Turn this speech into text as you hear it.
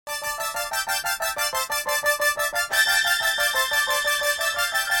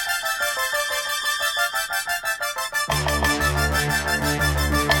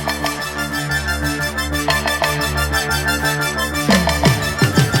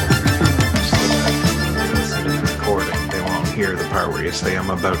seriously. I'm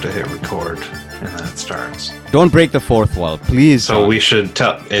about to hit record, and then it starts. Don't break the fourth wall, please. So we should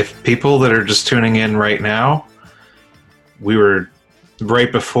tell if people that are just tuning in right now. We were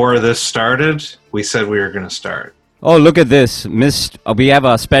right before this started. We said we were going to start. Oh, look at this, we have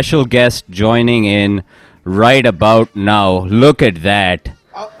a special guest joining in right about now. Look at that,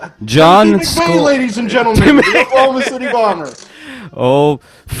 John McVay, ladies and gentlemen, the Oklahoma City Bomber. Oh,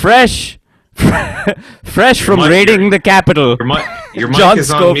 fresh from mic- raiding the Capitol. Your mic John is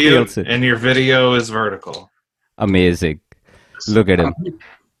on mute, Schofield. and your video is vertical. Amazing. Look at him.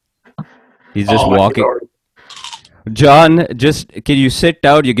 He's just walking. John, can you sit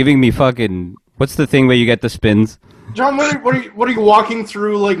down? You're giving me fucking... What's the thing where you get the spins? John, what are you walking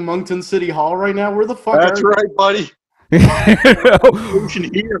through like Moncton City Hall right now? Where the fuck That's are you? right, buddy.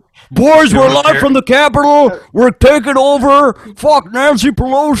 Boys, we're live from the Capitol. We're taking over. Fuck Nancy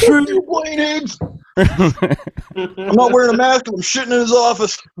Pelosi. You Blaine Higgs. I'm not wearing a mask. I'm shitting in his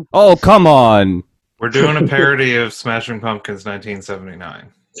office. Oh, come on. We're doing a parody of Smashing Pumpkins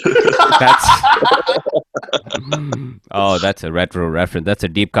 1979. That's a retro reference. That's a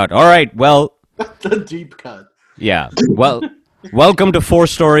deep cut. All right, well... The deep cut. Yeah. Well, welcome to Four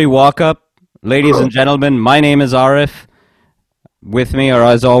Story Walk Up. Ladies and gentlemen, my name is Arif. With me are,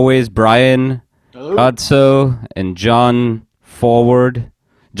 as always, Brian, Godso, and John Forward.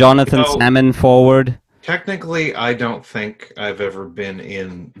 Jonathan Salmon Forward. Technically, I don't think I've ever been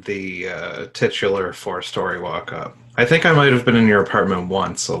in the titular four-story walk-up. I think I might have been in your apartment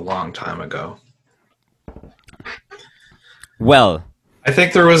once a long time ago. Well... I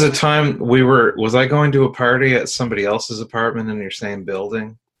think there was a time was I going to a party at somebody else's apartment in your same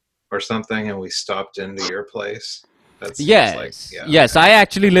building or something, and we stopped into your place? Yes, I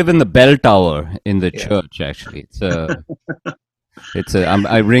actually live in the bell tower in the church, actually.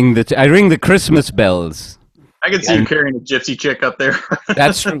 I ring the Christmas bells. I can see you carrying a gypsy chick up there.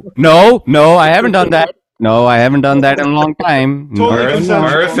 That's true. No, I haven't done that. No, I haven't done that in a long time.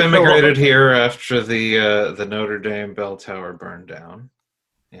 Arif immigrated here after the Notre Dame bell tower burned down,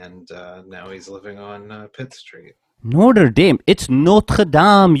 and now he's living on Pitt Street. Notre Dame? It's Notre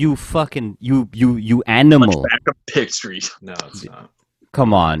Dame, you fucking you animal. Back up Pitt Street. No, it's not.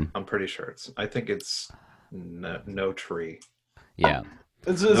 Come on. I'm pretty sure I think it's no tree. Yeah.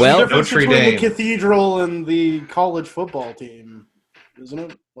 It's the difference Notre between Dame. the cathedral and the college football team, isn't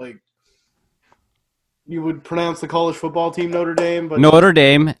it? Like, you would pronounce the college football team Notre Dame, but Notre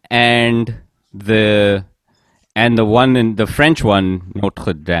Dame and the one in the French one,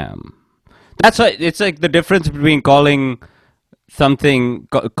 Notre Dame. That's why it's like the difference between calling Bologna.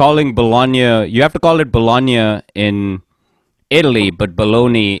 You have to call it Bologna in Italy, but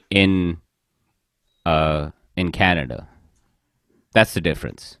Bologna in Canada. That's the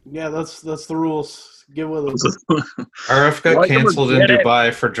difference. yeah, that's the rules. Get with it. RF got Why canceled in don't we get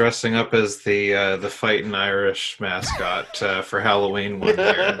Dubai for dressing up as the fighting Irish mascot for Halloween one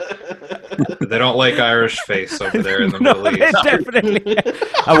year. They don't like Irish face over there in the Middle East. Definitely.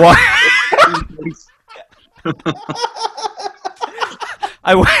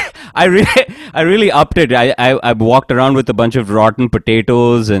 I really upped it. I walked around with a bunch of rotten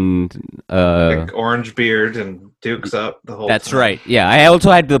potatoes and Like orange beard and Duke's up the whole that's time. right. Yeah, I also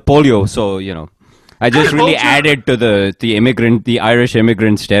had the polio, so I just really added to the Irish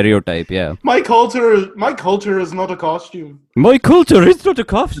immigrant stereotype. Yeah, My culture is not a costume. my culture is not a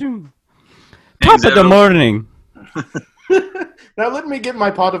costume. Top of the morning. Now let me get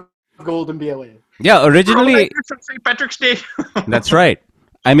my pot of gold and be away. Yeah, originally. St. Patrick's Day. That's right.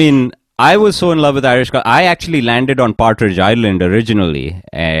 I mean, I was so in love with Irish. I actually landed on Partridge Island originally,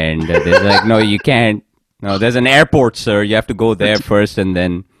 and they're like, "No, you can't. No, there's an airport, sir. You have to go there first, and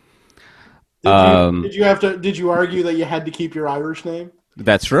then." Did you argue that you had to keep your Irish name?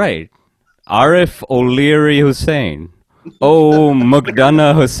 That's right. Arif O'Leary Hussein. Oh,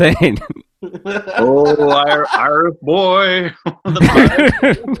 McDonough Hussein. Oh, Irish boy.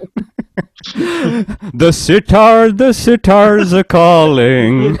 The sitars are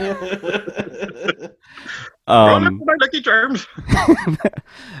calling. My lucky charms.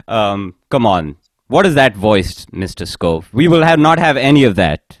 Come on. What is that voice, Mr. Scove? We will not have any of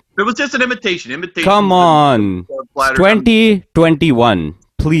that. It was just an imitation. Come on. 2021.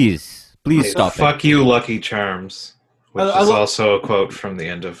 Please stop it. Fuck you, Lucky Charms. Which I is lo- also a quote from the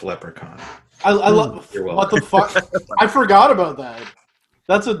end of Leprechaun. I love. You're What the fuck? I forgot about that.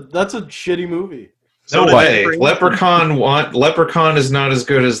 That's a shitty movie. No So way. what? Leprechaun is not as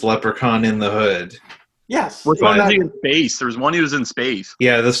good as Leprechaun in the Hood. Yes. Which one But- was he in space? There was one he was in space.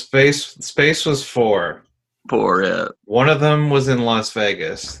 Yeah, the space was 4. Poor. One of them was in Las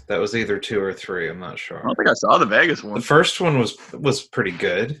Vegas. That was either 2 or 3. I'm not I sure. don't think I saw the Vegas one. The first one was pretty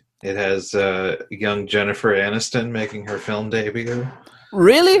good. It has young Jennifer Aniston making her film debut.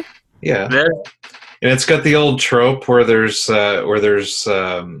 Really? Yeah, Yeah. and it's got the old trope where there's like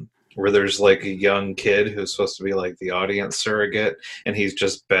a young kid who's supposed to be like the audience surrogate, and he's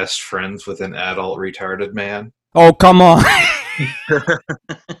just best friends with an adult retarded man. Oh, come on.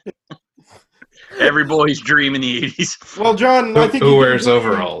 Every boy's dream in the 80s. Well, John, I think Who you wears can,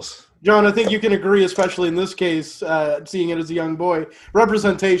 overalls? John, I think you can agree, especially in this case, seeing it as a young boy,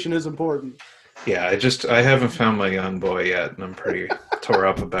 representation is important. Yeah, I haven't found my young boy yet, and I'm pretty tore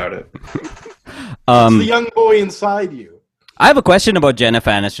up about it. It's the young boy inside you. I have a question about Jennifer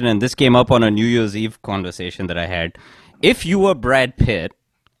Aniston, and this came up on a New Year's Eve conversation that I had. If you were Brad Pitt,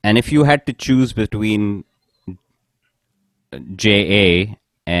 and if you had to choose between J.A.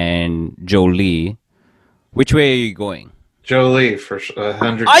 and Jolie, which way are you going? Jolie for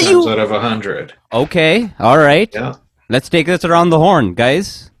 100 Are times you- out of 100. Okay, all right. Yeah, Let's take this around the horn,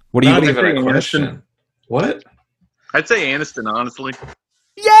 guys. What do you not think? even a Aniston? question. What? I'd say Aniston, honestly.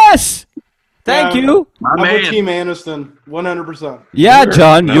 Yes! Thank Yeah. you. My I'm with man. Team Aniston, 100%. Yeah, Sure.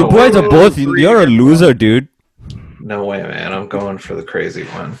 John, you No. boys are both, you're a loser, dude. No way, man. I'm going for the crazy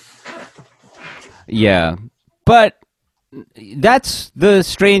one. Yeah, but that's the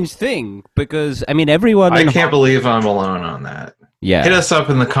strange thing, because, I mean, everyone I in can't believe I'm alone on that. Yeah. Hit us up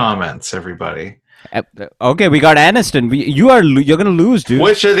in the comments, everybody. Okay, we got Aniston. You're gonna lose, dude.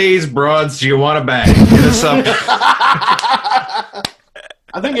 Which of these broads do you want to bang? Hit us up.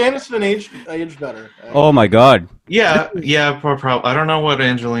 I think Aniston aged better. Oh my God. Yeah, probably. I don't know what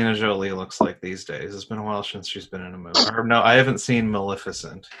Angelina Jolie looks like these days. It's been a while since she's been in a movie. Or no, I haven't seen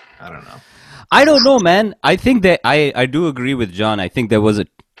Maleficent. I don't know. I don't know, man. I think that I do agree with John. I think there was a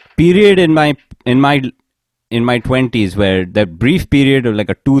period in my 20s where that brief period of like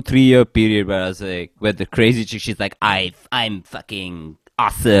a 2-3 year period where I was like, where the crazy chick, she's like, I'm fucking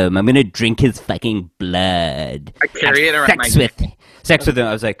awesome. I'm gonna drink his fucking blood. I carry it around Sex with him.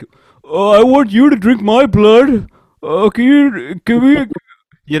 I was like, oh, I want you to drink my blood. Can we?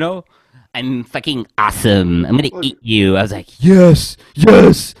 You know, I'm fucking awesome. I'm gonna eat you. I was like, yes.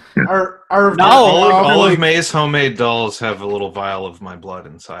 Our No, All of May's homemade dolls have a little vial of my blood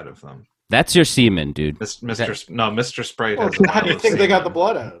inside of them. That's your semen, dude. Mr. Sprite Well, has a how vial do you of think they got the semen.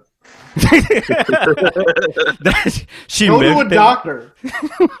 blood out? She Go to a milked him. doctor.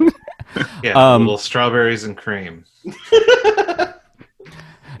 Yeah, little strawberries and cream.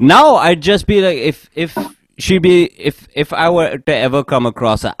 Now I'd just be like, if I were to ever come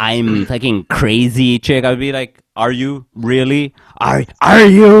across a I'm fucking crazy chick, I'd be like, are you really? Are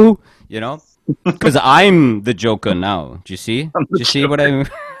you? You know, because I'm the Joker now. Do you see? Do you see what I mean?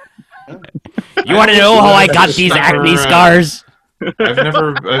 You want to know how I got these acne scars? I've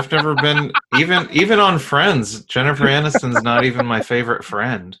never been even on Friends. Jennifer Aniston's not even my favorite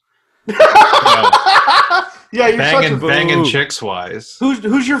friend. So, Yeah, you're such a banging chicks wise.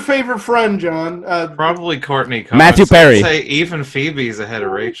 Who's your favorite friend, John? Probably Courtney Cox. Matthew Perry. I'd say even Phoebe's ahead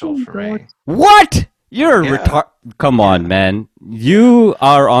of Rachel for me. What? You're a Yeah. retard. Come on, man. You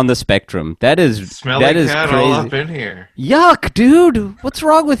are on the spectrum. That is Smelly that is cat crazy. all up in here. Yuck, dude. What's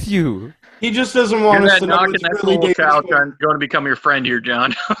wrong with you? He just doesn't want You're us that to know knocking it's that really little child dangerous. going to become your friend here,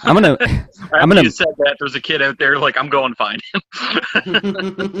 John. I'm gonna. After you said that, there's a kid out there like, I'm going to find him.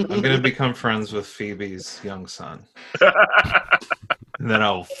 I'm gonna become friends with Phoebe's young son. And then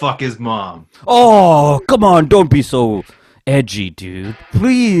I'll fuck his mom. Oh, come on! Don't be so edgy, dude.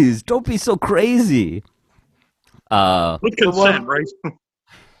 Please, don't be so crazy. With consent, right?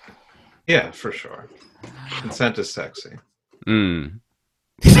 Yeah, for sure. Consent is sexy.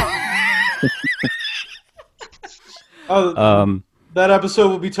 That episode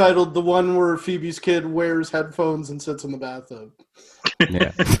will be titled "The One Where Phoebe's Kid Wears Headphones and Sits in the Bathtub."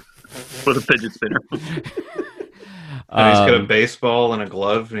 Yeah. With a fidget spinner. And he's got a baseball and a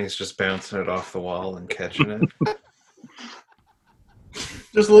glove, and he's just bouncing it off the wall and catching it.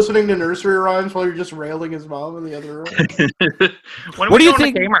 Just listening to nursery rhymes while you're just railing his mom in the other room. What do you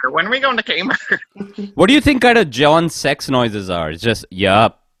think? When are we going to Kmart? What do you think kind of John's sex noises are? It's just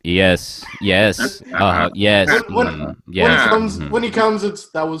yup, yes, yes, yes, yes. When he comes,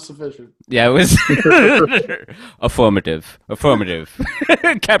 that was sufficient. Yeah, it was affirmative.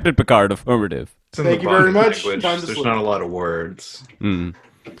 Captain Picard, affirmative. It's in Thank the you very body much. language. Time to There's sleep. not a lot of words. Do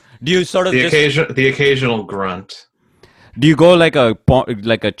you sort of The occasional grunt. do you go like a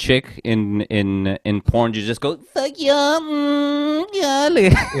chick in porn? You just go fuck yeah, yeah.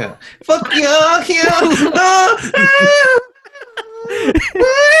 Yeah. Fuck yeah, yeah.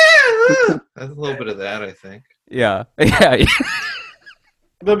 That's a little bit of that, I think. Yeah. Yeah.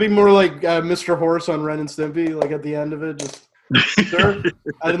 That'd be more like Mr. Horse on Ren and Stimpy, like at the end of it. Just, sir,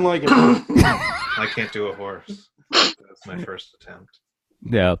 I didn't like it. I can't do a horse. That's my first attempt.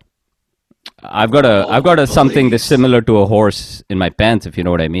 Yeah. I've got a something that's similar to a horse in my pants, if you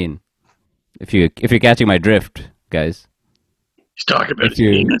know what I mean. If you're catching my drift, guys. He's talking about If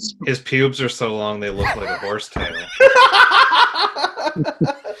you- penis. His pubes are so long they look like a horse tail.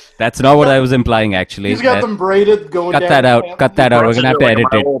 That's not what I was implying, actually. He's got them braided going Cut down. that his out. pants. Cut that out. We're gonna have to Like edit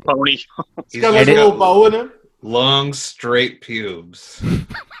My it. Little Pony. He's got like a Edit- little bow in him. Long, straight pubes.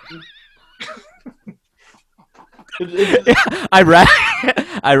 I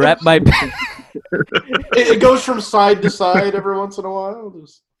wrap my. It goes from side to side every once in a while.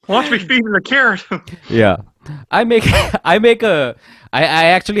 Just... Watch me feeding the carrot. Yeah, I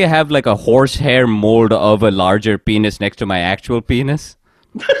actually have like a horsehair mold of a larger penis next to my actual penis.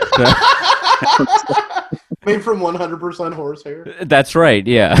 Made from 100% horsehair. That's right.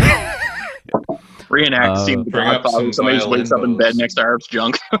 Yeah. Reenact scene of the bring up Godfather. some Somebody just wakes up in violin bed bows. next to Arab's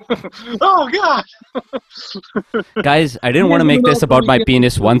junk. Oh, God. Guys, I didn't want to make this about my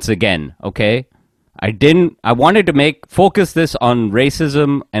penis once again, okay? I wanted to focus this on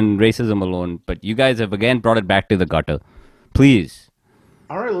racism and racism alone, but you guys have again brought it back to the gutter. Please.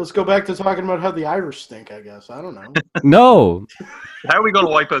 All right, let's go back to talking about how the Irish stink, I guess. I don't know. No. How are we going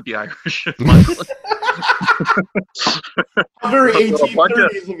to wipe out the Irish? How very A bunch of-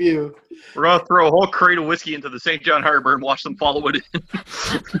 1830s of you. We're going to throw a whole crate of whiskey into the St. John Harbor and watch them follow it in.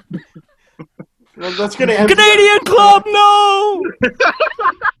 Well, that's going to end. Canadian Club, no!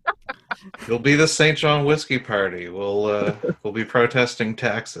 You'll be the St. John Whiskey Party. We'll be protesting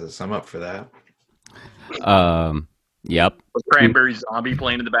taxes. I'm up for that. Yep. With Cranberry Zombie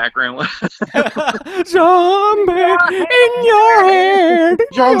playing in the background. Zombie in your head.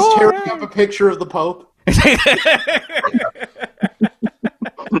 John's tearing up a picture of the Pope.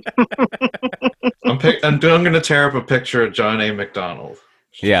 I'm going to tear up a picture of John A. McDonald.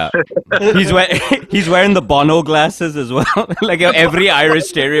 Yeah. He's wearing the Bono glasses as well. Like every Irish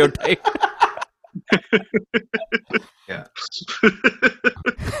stereotype. Yeah.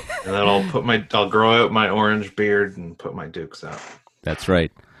 And then I'll grow out my orange beard and put my dukes out. That's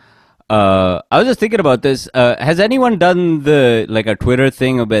right. I was just thinking about this. Has anyone done a Twitter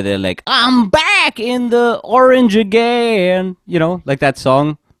thing where they're like, "I'm back in the orange again," you know, like that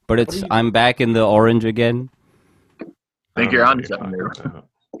song, but it's "I'm back in the orange again." I think don't you're know on what something there. talking about.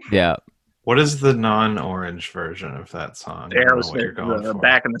 Yeah. What is the non-orange version of that song? I don't know what you're going Aerosmith, for.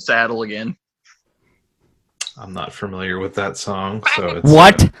 Back in the Saddle again. I'm not familiar with that song, so it's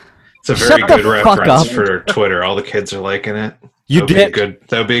What? It's a very Shut the good fuck reference up. for Twitter. All the kids are liking it. You did.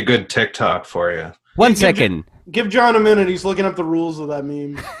 That would be a good TikTok for you. 1 second. Give John a minute. He's looking up the rules of that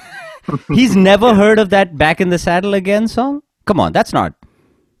meme. He's never heard of that "Back in the Saddle Again" song? Come on, that's not.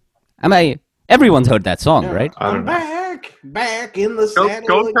 Everyone's heard that song, Yeah. right? I don't I'm know. back in the saddle.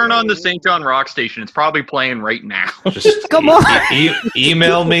 Go turn on the again. St. John Rock Station. It's probably playing right now. Just Come on.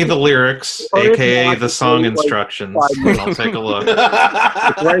 email me the lyrics, Or if aka not, the it's song like instructions, 5 and I'll take a look.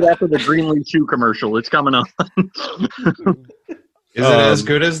 It's right after the Greenlee Shoe commercial. It's coming up. Is it as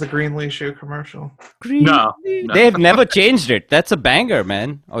good as the Greenlee shoe commercial? No. They've never changed it. That's a banger,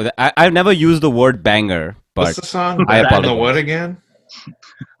 man. I've never used the word banger, What's but the song? I Back in the apologize. what again?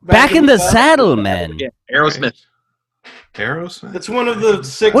 Back in the Saddle, man. Yeah, Aerosmith. Aerosmith? It's one of the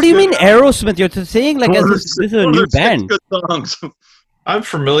 6. What do you mean Aerosmith? You're saying like as if this is a One of new the 6 band. Good songs. I'm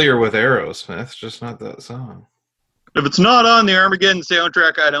familiar with Aerosmith, just not that song. If it's not on the Armageddon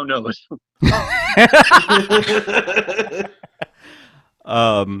soundtrack, I don't know it.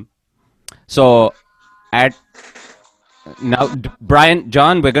 So at now,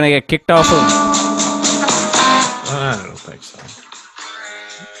 John, we're gonna get kicked off. I don't think so.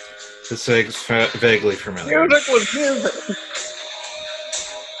 This is vaguely familiar. Music was music.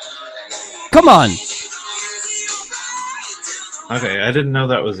 Come on. Okay, I didn't know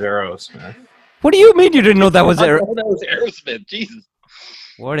that was Aerosmith. What do you mean you didn't know that was I there? thought that was Aerosmith. Jesus.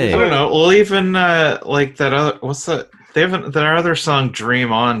 What I is? don't know. Well, even like that other, what's that? They haven't. Their other song,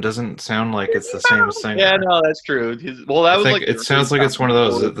 "Dream On," doesn't sound like it's the same singer. Yeah, no, that's true. Well, that I was think like it sounds like it's one of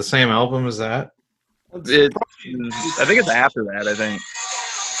those. Is it the same album as that? I think it's after that. I think.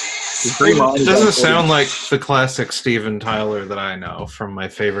 Dream On It is doesn't on- sound like the classic Steven Tyler that I know from my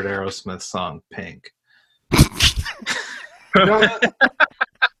favorite Aerosmith song, "Pink."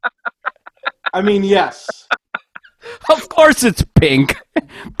 I mean, yes. Of course it's pink.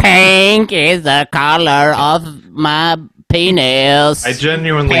 Pink is the color of my penis. I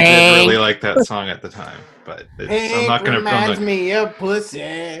genuinely did really like that song at the time. but Pink I'm not going to. reminds me of pussy.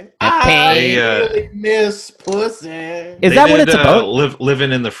 Pink. I really miss pussy. Is that what it's about?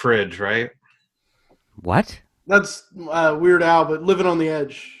 Living in the fridge, right? What? That's Weird Al, but living on the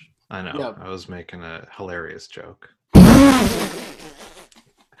edge. I know. Yeah. I was making a hilarious joke.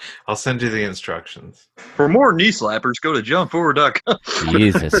 I'll send you the instructions. For more knee slappers, go to johnforward.com.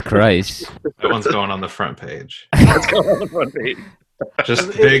 Jesus Christ. That one's going on the front page. Let's go on the front page.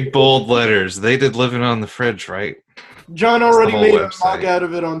 Just big bold letters. They did living on the fridge, right? John already whole made website. a mug out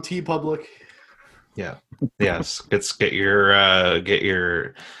of it on TeePublic. Yeah. Yes. Get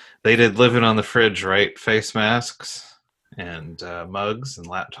your. They did living on the fridge, right? Face masks and mugs and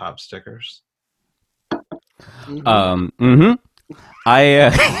laptop stickers.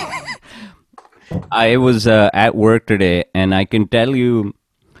 I was at work today, and I can tell you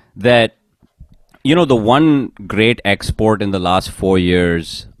that, you know, the one great export in the last 4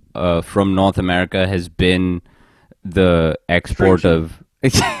 years from North America has been the export of...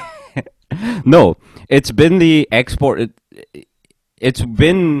 No, it's been the export... It's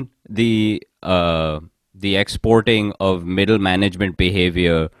been the exporting of middle management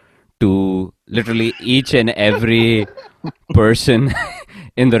behavior to literally each and every person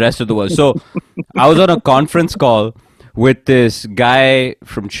in the rest of the world. So I was on a conference call with this guy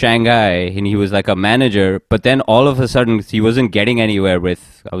from Shanghai, and he was like a manager, but then all of a sudden he wasn't getting anywhere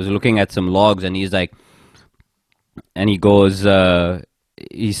with, I was looking at some logs, and he's like, and he goes,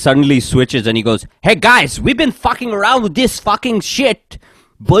 he suddenly switches and he goes, "Hey guys, we've been fucking around with this fucking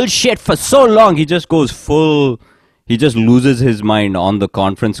bullshit for so long." He just goes full, he just loses his mind on the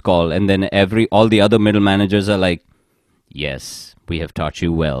conference call, and then all the other middle managers are like, "Yes, we have taught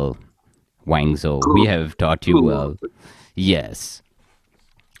you well, Wangzhou. We have taught you well. Yes.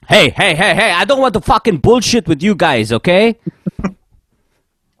 Hey, I don't want to fucking bullshit with you guys, okay?"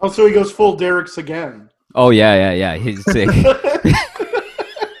 Also, he goes full Derek's again. Oh, yeah. He's sick.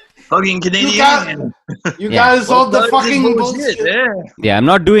 Fucking Canadian. You guys all the fucking bullshit. Yeah, I'm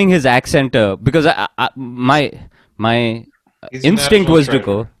not doing his accent because my He's a instinct national was to treasure.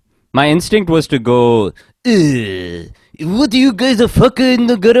 go. My instinct was to go. What do you guys are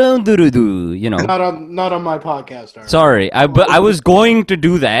fucking around do? You know. Not on my podcast. All right. Sorry, I was going to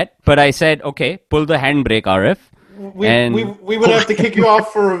do that, but I said, okay, pull the handbrake, RF. We would have to kick you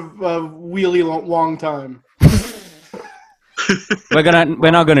off for a really long time. We're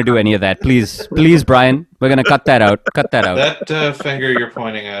not gonna do any of that. Please, Brian. We're gonna cut that out. That finger you're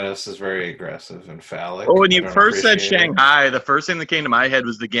pointing at us is very aggressive and phallic. Oh, when you I don't first said appreciate it. Shanghai, the first thing that came to my head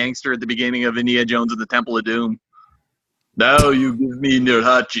was the gangster at the beginning of Indiana Jones and the Temple of Doom. Now you give me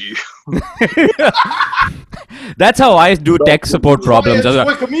Nirhachi. That's how I do tech support problems. I was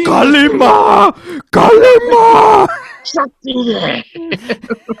like, Kalima! Kalima.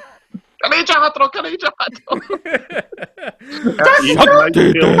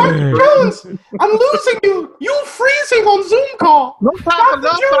 Jones, I'm losing you. You freezing on Zoom call. No problem,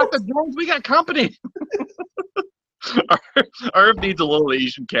 Dr. Dr. Jones. We got company. Arif needs a little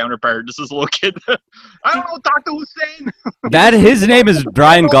Asian counterpart. This is a little kid. I don't know, Dr. Hussein. That his name is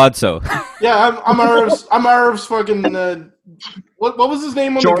Brian Godso. Yeah, I'm Arif's fucking. What was his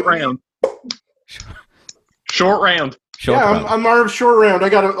name on Short the round. Short round. I'm Arif's short round. I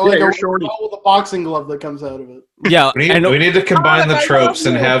got you're a shorty. with a boxing glove that comes out of it. Yeah, We need to combine the tropes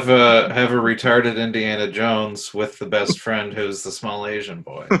and have a retarded Indiana Jones with the best friend who's the small Asian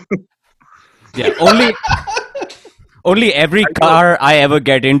boy. yeah. Only every car I ever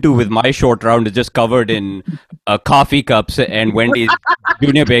get into with my short round is just covered in coffee cups and Wendy's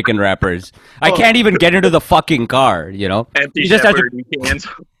junior bacon wrappers. I can't even get into the fucking car, you know? Empty You just have to, shepherd cans.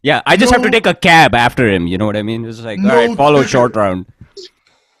 yeah, I just have to take a cab after him, you know what I mean? It's like, all right, follow short round.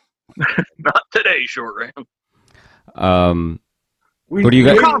 Not today, short round. What do you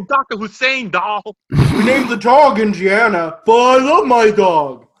got? Call him Dr. Hussein, doll. We named the dog Indiana, but I love my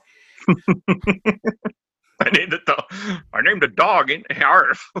dog. I named the dog in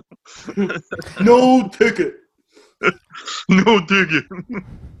Arif. No ticket. No digging.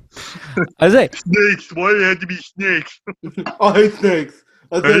 I was like, Snakes. Why it had to be snakes? I hate snakes.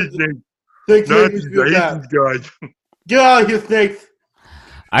 I I think hate snakes make me Nazis. feel I hate bad. these guys. Get out of here, snakes.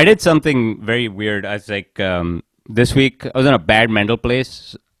 I did something very weird. I was like, this week, I was in a bad mental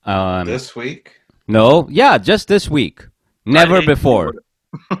place. This week? No, yeah, just this week. Never before.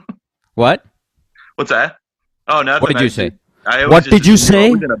 What? What's that? Oh, nothing. What did you say? I always What just did you assumed I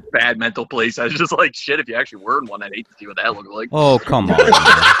say? was in a bad mental place. I was just like, shit, if you actually were in one, I'd hate to see what that looked like. Oh, come on.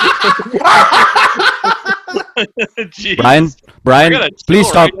 Jeez. Brian, I got a please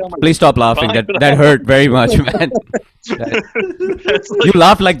chill stop. right down my Please stop laughing. spine. That hurt very much, man. That's like, You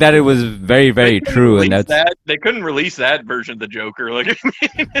laughed like that. It was very, very they couldn't true, and release that's that. They couldn't release that version of the Joker. Like,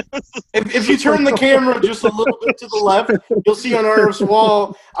 If you turn the camera just a little bit to the left, you'll see on Arif's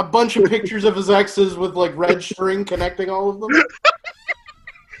wall a bunch of pictures of his exes with like red string connecting all of them.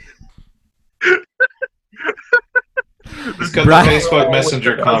 He's got Brian- the Facebook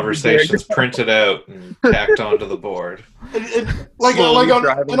Messenger conversations printed out and tacked onto the board. Like slowly on,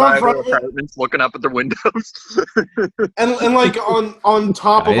 driving and by on front their of it, apartments, looking up at their windows. and like on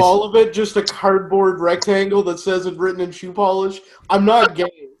top of Guys. all of it, just a cardboard rectangle that says it written in shoe polish. I'm not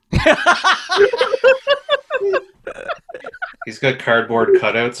gay. He's got cardboard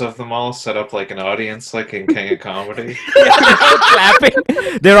cutouts of them all set up like an audience, like in King of Comedy. clapping.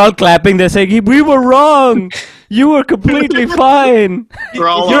 They're all clapping. They're saying, "We were wrong. You were completely fine. They're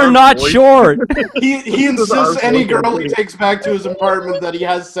all You're our not boys. short." He This is insists our any boy. girl he takes back to his apartment that he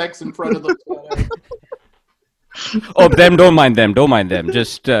has sex in front of them. Oh, don't mind them. Don't mind them.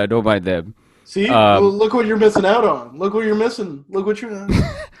 Just don't mind them. See, Um, look what you're missing out on. Look what you're missing. Look what you're.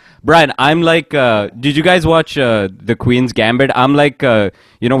 Brian, I'm like, did you guys watch the Queen's Gambit? I'm like, when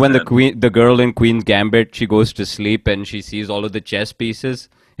the girl in Queen's Gambit, she goes to sleep and she sees all of the chess pieces.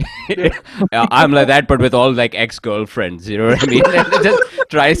 I'm like that, but with all like ex-girlfriends. You know what I mean?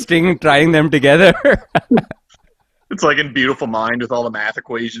 Just trying them together. It's like in Beautiful Mind with all the math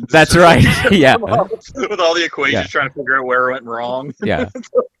equations. That's right. Yeah. With all the equations, Yeah. trying to figure out where it went wrong. Yeah.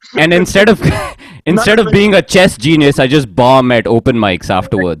 And instead of being a chess genius, I just bomb at open mics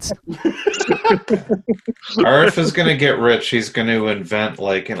afterwards. Arif is going to get rich. He's going to invent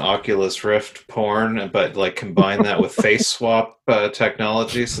like an Oculus Rift porn, but like combine that with face swap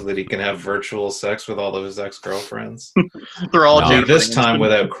technology so that he can have virtual sex with all of his ex-girlfriends. They're all No. Only Jennifer this time Aniston.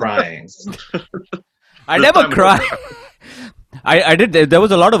 without crying. I This never time- cry. I did. There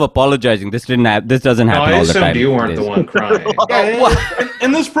was a lot of apologizing. This doesn't No, happen I all the time. assumed you weren't the one crying. Yeah,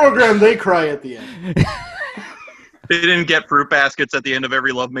 in this program, they cry at the end. They didn't get fruit baskets at the end of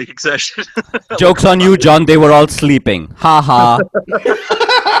every lovemaking session. Joke's on you, John. They were all sleeping. Ha ha.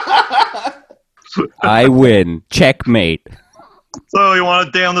 I win. Checkmate. So you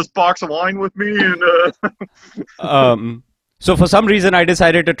want to down this box of wine with me? And So for some reason, I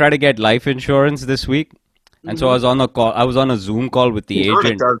decided to try to get life insurance this week, and so I was on a call. I was on a Zoom call with the you're in a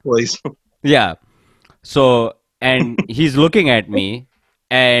agent. dark place. Yeah. So, and he's looking at me,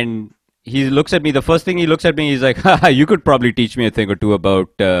 and he looks at me. The first thing he looks at me, he's like, "Haha, you could probably teach me a thing or two about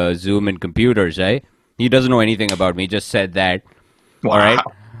Zoom and computers, eh?" He doesn't know anything about me. He just said that. Wow. All right.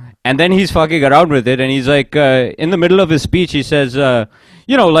 And then he's fucking around with it, and he's like, in the middle of his speech, he says,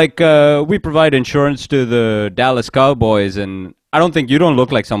 we provide insurance to the Dallas Cowboys, and I don't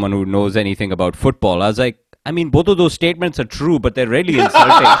look like someone who knows anything about football. I was like, I mean, both of those statements are true, but they're really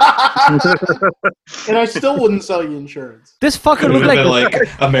insulting. And I still wouldn't sell you insurance. This fucker Would looked have like... been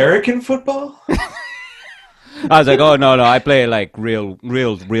like American football? I was like, oh, no, I play like real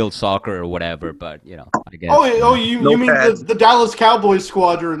soccer or whatever, but, I guess. You No mean pads. the Dallas Cowboys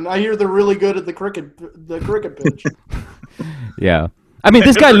squadron? I hear they're really good at the cricket pitch. Yeah. I mean,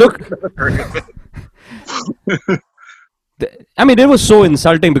 this guy looked... I mean, it was so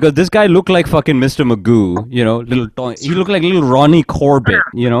insulting because this guy looked like fucking Mr. Magoo, he looked like little Ronnie Corbett,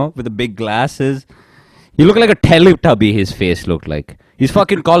 with the big glasses. He looked like a Teletubby, his face looked like. He's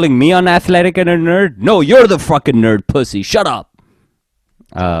fucking calling me unathletic and a nerd? No, you're the fucking nerd pussy. Shut up.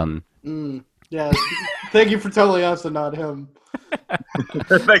 Yeah. Thank you for telling us and not him. Thanks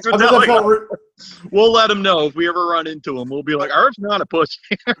for I bet that telling felt us. We'll let him know if we ever run into him. We'll be like, Arf's not a pussy.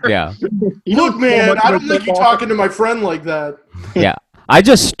 Yeah. Look, man, much I don't about think you're football. talking to my friend like that. Yeah. I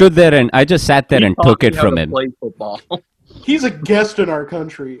just stood there and I just sat there and He took taught it me how from to him. Play football. He's a guest in our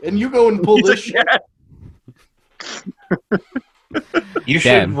country, and you go and pull He's a this shit. cat. You should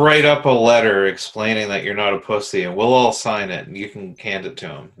Damn. write up a letter explaining that you're not a pussy, and we'll all sign it, and you can hand it to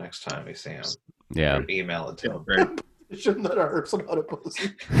him next time we see him. Yeah. Or email it to him. Shouldn't that hurt not a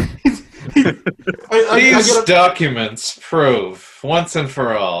pussy? These documents prove once and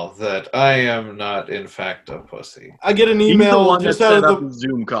for all that I am not, in fact, a pussy. I get an He's the email one that just out set up of the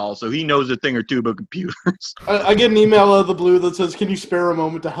Zoom call, so he knows a thing or two about computers. I get an email out of the blue that says, "Can you spare a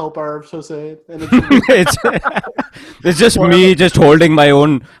moment to help our Jose?" And it's it's just me just holding my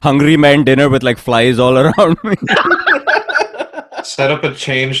own Hungry Man dinner with like flies all around me. Set up a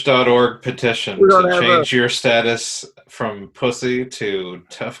change.org petition We don't to have change your status from pussy to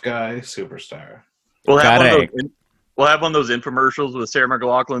tough guy superstar. We'll have one of Correct. those We'll have one of those infomercials with Sarah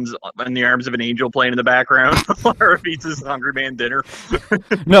McLachlan's in the arms of an angel playing in the background. Arif eats his Hungry Man dinner.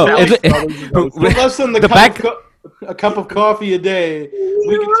 No, Less than a cup of coffee a day,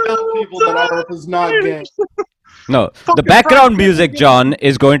 we can tell people that Arif is not gay. No, the background music, John,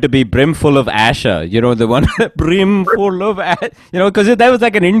 is going to be Brimful of Asha. You know, the one, Brimful of Asha. You know, because there was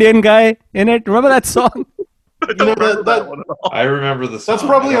like an Indian guy in it. Remember that song? You know, I remember the song. That's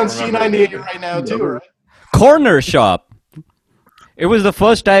probably on C98 right now, too, right? Corner Shop. It was the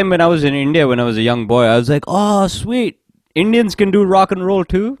first time when I was in India when I was a young boy. I was like, oh, sweet. Indians can do rock and roll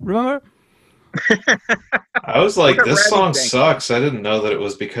too. Remember? I was like, this song sucks. I didn't know that it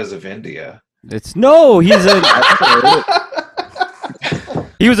was because of India.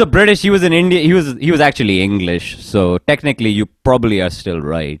 He was a British, he was an Indian, he was actually English. So technically you probably are still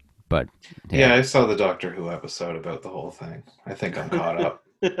right, but yeah, I saw the Doctor Who episode about the whole thing. I think I'm caught up.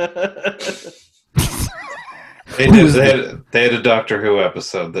 They had a Doctor Who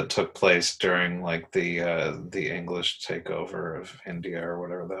episode that took place during like the English takeover of India or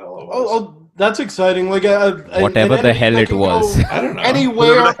whatever the hell it was. Oh, that's exciting! Like whatever the hell it was. I don't know.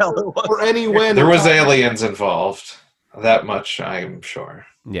 Anywhere or anywhere. There was aliens involved. That much I'm sure.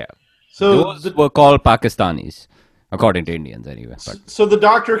 Yeah. So those were called Pakistanis, according to Indians anyway. But. So the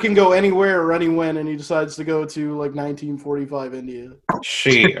Doctor can go anywhere or anywhen, and he decides to go to like 1945 India.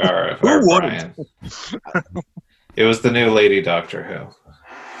 She or Brian. It was the new lady Doctor Who.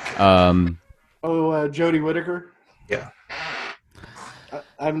 Jodie Whittaker. Yeah. I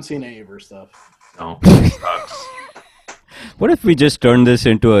haven't seen any of her stuff. No, it sucks. What if we just turn this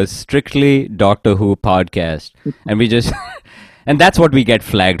into a strictly Doctor Who podcast, and we just, and that's what we get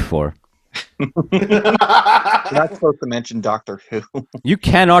flagged for? You're not supposed to mention Doctor Who. You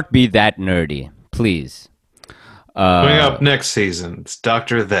cannot be that nerdy, please. Coming up next season, it's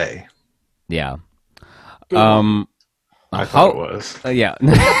Doctor They. Yeah. I thought it was. Yeah.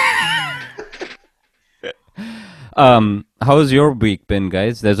 How's your week been,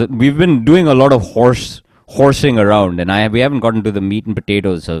 guys? We've been doing a lot of horsing around, and we haven't gotten to the meat and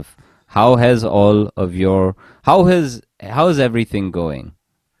potatoes of how is everything going?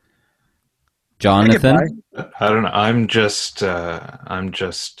 Jonathan? I don't know. I'm just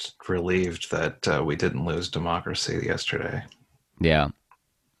relieved that we didn't lose democracy yesterday. Yeah.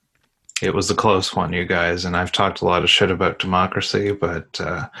 It was a close one, you guys, and I've talked a lot of shit about democracy, but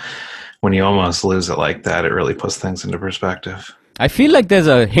when you almost lose it like that, it really puts things into perspective. I feel like there's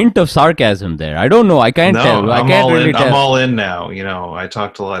a hint of sarcasm there. I don't know. I can't tell. I can't really tell. I'm all in now. You know, I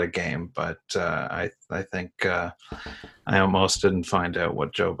talked a lot of game, but I think I almost didn't find out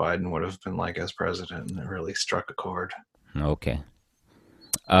what Joe Biden would have been like as president, and it really struck a chord. Okay.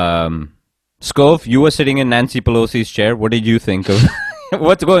 Scove, you were sitting in Nancy Pelosi's chair. What did you think of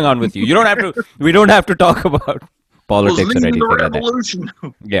what's going on with you? You don't have to. We don't have to talk about politics or anything like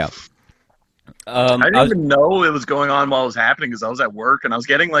that. Yeah. I didn't even know it was going on while it was happening because I was at work and I was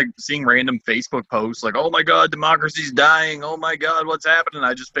seeing random Facebook posts like, "Oh my God, democracy's dying! Oh my God, what's happening?"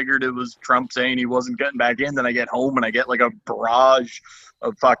 I just figured it was Trump saying he wasn't getting back in. Then I get home and I get like a barrage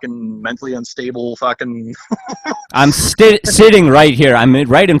of fucking mentally unstable fucking. I'm sitting right here. I'm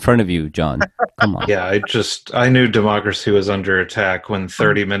right in front of you, John. Come on. Yeah, I knew democracy was under attack when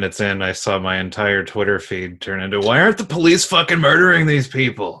 30 minutes in I saw my entire Twitter feed turn into, "Why aren't the police fucking murdering these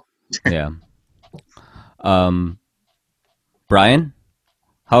people?" Yeah. Brian,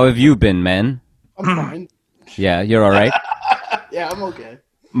 how have you been, man? I'm fine. Yeah, you're all right? Yeah, I'm okay.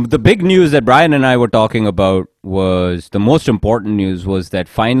 The big news that Brian and I were talking about was, the most important news was that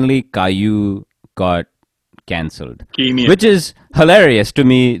finally Caillou got cancelled. Which is hilarious to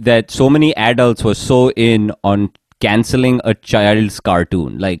me that so many adults were so in on cancelling a child's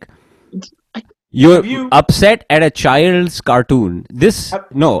cartoon. Like, you're upset at a child's cartoon.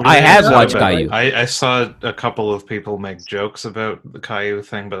 I have watched Caillou. I saw a couple of people make jokes about the Caillou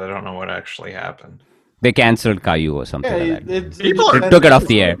thing, but I don't know what actually happened. They cancelled Caillou or something like that. They took it off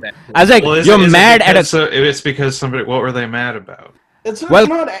the air. I was like, you're mad at it's because somebody. What were they mad about? It's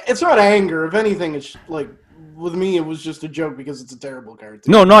not anger. If anything, it's like with me, it was just a joke because it's a terrible cartoon.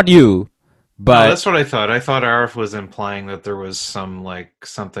 No, not you. But that's what I thought. I thought Arif was implying that there was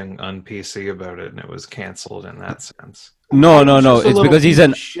something un-PC about it, and it was canceled in that sense. No. It's because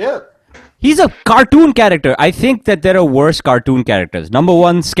he's a cartoon character. I think that there are worse cartoon characters. Number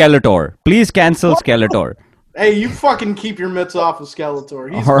one, Skeletor. Please cancel Skeletor. Hey, you fucking keep your mitts off of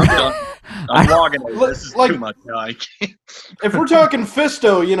Skeletor. I'm logging it. This is too much. If we're talking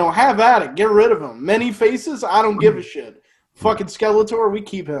Fisto, have at it. Get rid of him. Many faces, I don't give a shit. Fucking Skeletor, we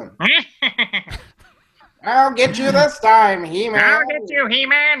keep him. I'll get you this time, He-Man. I'll get you,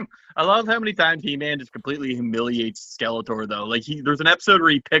 He-Man. I love how many times He-Man just completely humiliates Skeletor, though. Like, there's an episode where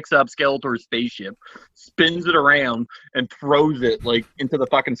he picks up Skeletor's spaceship, spins it around, and throws it, like, into the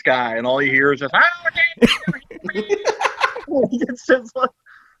fucking sky, and all you hear is just, I'll get you, He-Man. It's just like...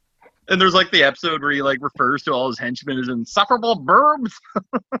 And there's, like, the episode where he, like, refers to all his henchmen as insufferable burbs.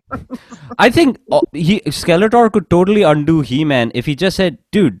 I think Skeletor could totally undo He-Man if he just said,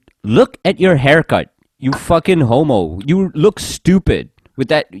 dude, look at your haircut. You fucking homo. You look stupid. With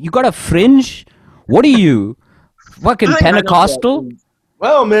that, you got a fringe? What are you? Fucking Pentecostal?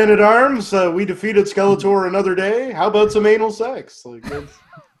 Well, Man-at-Arms, we defeated Skeletor another day. How about some anal sex? Like,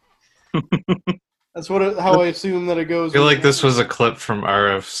 that's how I assume that it goes. I feel like this was a clip from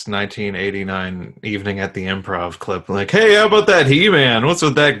RF's 1989 Evening at the Improv clip. Like, hey, how about that He-Man? What's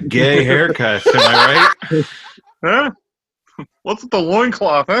with that gay haircut? Am I right? Huh? What's with the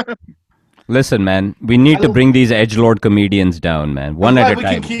loincloth, huh? Listen, man, we need to bring these edgelord comedians down, man. One at a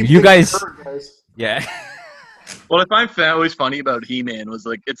time. You guys... Yeah. What I find always funny about He-Man was,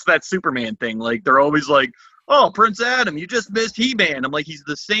 like, it's that Superman thing. Like, they're always like, oh, Prince Adam, you just missed He-Man. I'm like, he's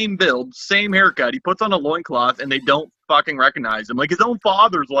the same build, same haircut. He puts on a loincloth, and they don't fucking recognize him. Like, his own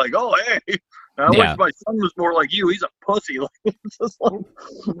father's like, oh, hey, I wish my son was more like you. He's a pussy. It's just like...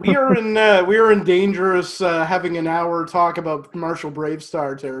 we are in dangerous having an hour talk about Marshall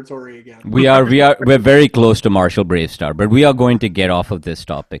Bravestar territory again. We're very close to Marshall Bravestar, but we are going to get off of this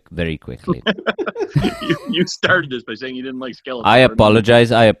topic very quickly. you started this by saying you didn't like Skeletor. I apologize.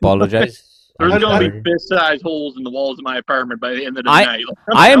 There's going to be fist-sized holes in the walls of my apartment by the end of the night.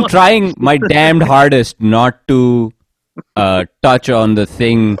 I am trying my damned hardest not to touch on the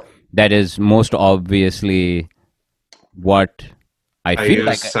thing that is most obviously what I feel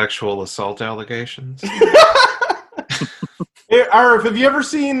like. Sexual assault allegations. Hey, Arif, have you ever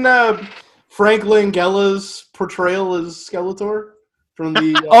seen Frank Langella's portrayal as Skeletor? From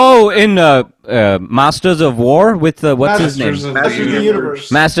the in Masters of War with what's his name? Masters of the Universe.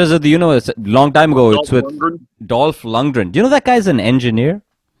 Masters of the Universe. Long time ago, Dolph it's with Lundgren. Dolph Lundgren. Do you know that guy's an engineer?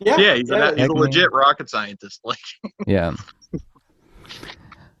 Yeah, he's a legit rocket scientist. Like, yeah.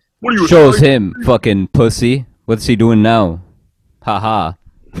 What are you Shows him, fucking pussy. What's he doing now? Haha.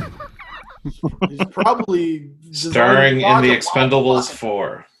 He's probably starring in The Expendables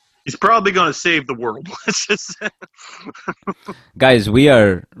 4. He's probably going to save the world. Let's just say. Guys, we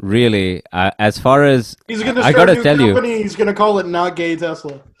are really as far as he's going to I gotta tell you, he's going to call it Not Gay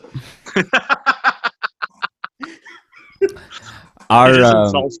Tesla. He just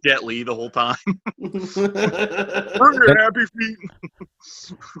insults Jet Li the whole time. Bring your happy feet.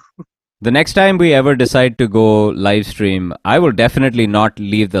 The next time we ever decide to go live stream, I will definitely not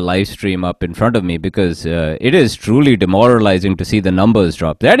leave the live stream up in front of me because it is truly demoralizing to see the numbers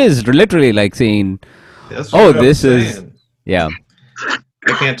drop. That is literally like saying, this is... Yeah.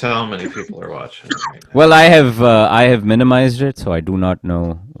 I can't tell how many people are watching. Right now. Well, I have minimized it, so I do not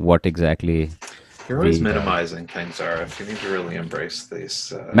know what exactly... You're always minimizing things, Arif. You need to really embrace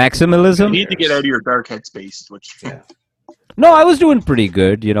these... maximalism? You need to get out of your dark headspace. Yeah. No, I was doing pretty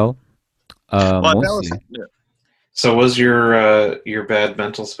good, you know. So was your bad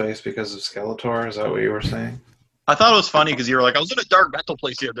mental space because of Skeletor? Is that what you were saying? I thought it was funny because you were like, I was in a dark mental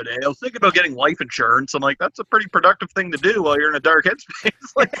place the other day. I was thinking about getting life insurance. I'm like, that's a pretty productive thing to do while you're in a dark headspace.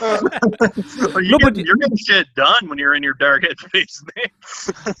 Like, you're getting shit done when you're in your dark headspace, man.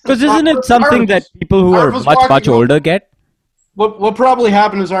 Because isn't it something that people who are much older get? What probably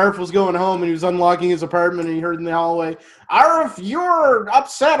happened is Arif was going home and he was unlocking his apartment and he heard in the hallway, Arif, you're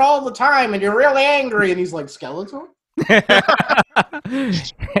upset all the time and you're really angry. And he's like, Skeletor?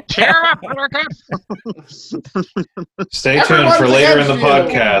 Cheer up, Buttercup. Stay tuned for later in the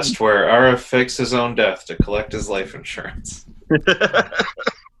podcast where Arif fakes his own death to collect his life insurance.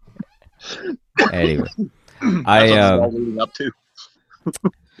 Anyway, all leading up to.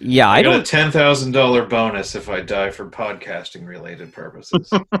 Yeah, I got a $10,000 bonus if I die for podcasting related purposes.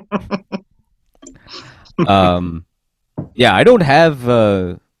 Yeah, I don't have.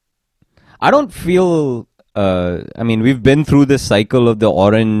 I don't feel. I mean, we've been through this cycle of the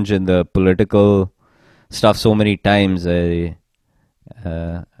orange and the political stuff so many times. I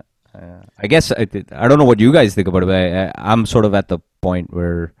guess I don't know what you guys think about it, but I'm sort of at the point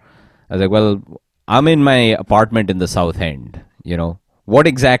where I was like, well, I'm in my apartment in the South End, you know. What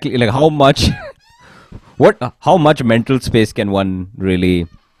exactly, like how much mental space can one really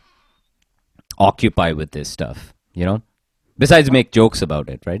occupy with this stuff, you know? Besides make jokes about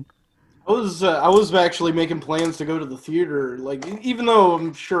it, right? I was actually making plans to go to the theater, like, even though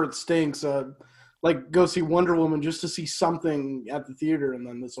I'm sure it stinks, like go see Wonder Woman just to see something at the theater, and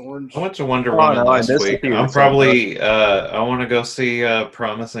then this orange. I went to Wonder Woman last week. I'm probably I want to go see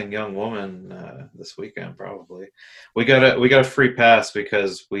Promising Young Woman this weekend. Probably we got a free pass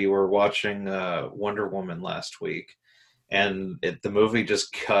because we were watching Wonder Woman last week, and the movie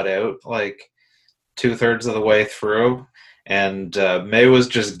just cut out like 2/3 of the way through, and May was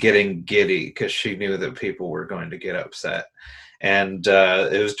just getting giddy because she knew that people were going to get upset. And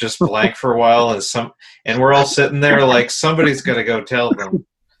it was just blank for a while, and we're all sitting there like somebody's gonna go tell them,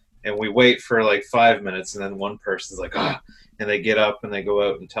 and we wait for like 5 minutes, and then one person's like, and they get up and they go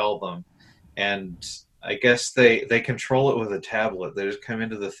out and tell them, and I guess they control it with a tablet. They just come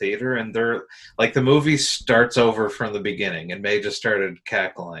into the theater, and they're like, the movie starts over from the beginning, and May just started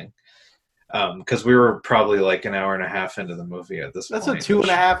cackling because we were probably like an hour and a half into the movie at this point. That's a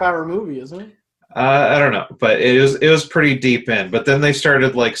 2.5 hour movie, isn't it? I don't know, but it was pretty deep in. But then they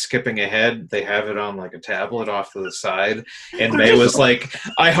started like skipping ahead. They have it on like a tablet off to the side, and May was like,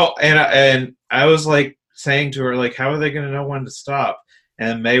 "I hope," and I was like saying to her, like, "How are they going to know when to stop?"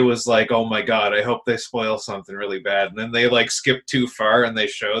 And May was like, "Oh my god, I hope they spoil something really bad." And then they like skipped too far, and they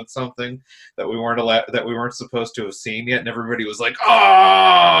showed something that we weren't supposed to have seen yet, and everybody was like,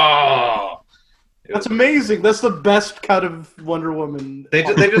 "Oh!" That's amazing. That's the best cut of Wonder Woman. They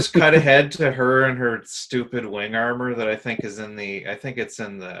just cut ahead to her and her stupid wing armor that I think it's in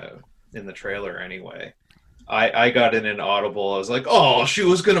the trailer anyway. I got in an audible. I was like, "Oh, she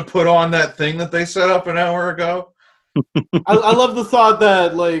was gonna put on that thing that they set up an hour ago." I love the thought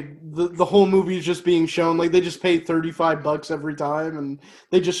that like the whole movie is just being shown. Like they just pay $35 every time, and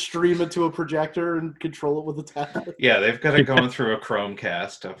they just stream it to a projector and control it with a tablet. Yeah, they've got it going through a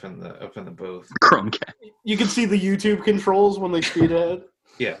Chromecast up in the booth. Chromecast. You can see the YouTube controls when they speed ahead.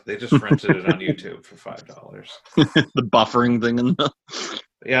 Yeah, they just rented it on YouTube for $5. The buffering thing in the.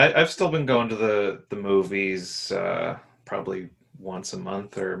 Yeah, I've still been going to the movies probably once a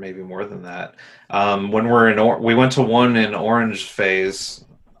month or maybe more than that. When we went to one in Orange Phase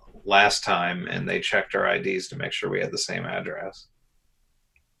last time, and they checked our IDs to make sure we had the same address.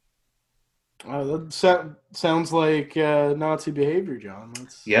 That sounds like Nazi behavior, John.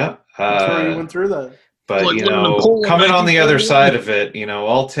 That's why you went through that. But like, coming on the other side of it,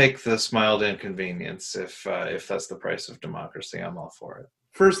 I'll take this mild inconvenience if that's the price of democracy. I'm all for it.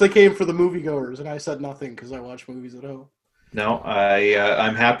 First, they came for the moviegoers, and I said nothing because I watch movies at home. No,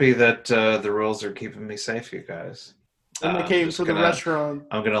 I'm happy that the rules are keeping me safe, you guys. And they came for the restaurant.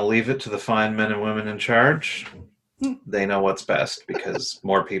 I'm going to leave it to the fine men and women in charge. They know what's best because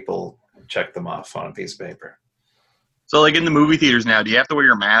more people check them off on a piece of paper. So, like in the movie theaters now, do you have to wear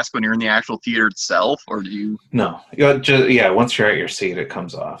your mask when you're in the actual theater itself, or do you? No. Once you're at your seat, it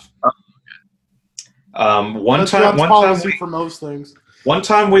comes off. One time for most things. One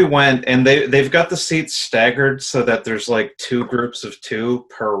time we went, and they've got the seats staggered so that there's like 2 groups of 2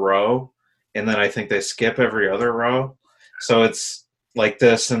 per row, and then I think they skip every other row. So it's like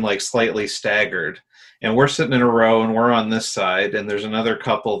this and like slightly staggered. And we're sitting in a row, and we're on this side, and there's another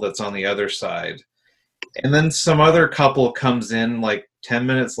couple that's on the other side. And then some other couple comes in like 10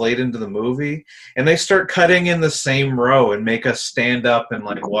 minutes late into the movie, and they start cutting in the same row and make us stand up and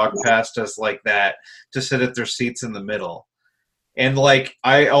like walk past us like that to sit at their seats in the middle. And like,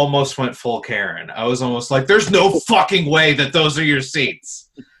 I almost went full Karen. I was almost like, there's no fucking way that those are your seats.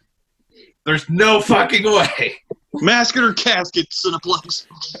 There's no fucking way. Mask it or casket, Cineplex.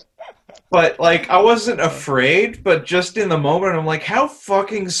 But like, I wasn't afraid, but just in the moment, I'm like, how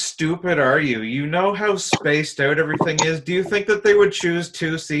fucking stupid are you? You know how spaced out everything is? Do you think that they would choose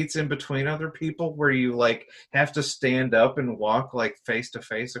 2 seats in between other people where you like have to stand up and walk like face to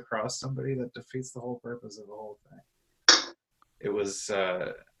face across somebody? That defeats the whole purpose of the whole thing. It was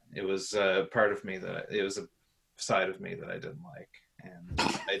part of me it was a side of me that I didn't like, and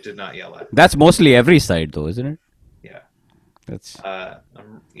I did not yell at. That's mostly every side, though, isn't it? Yeah. That's.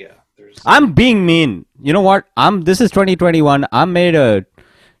 Yeah. I'm being mean. You know what? This is 2021. I'm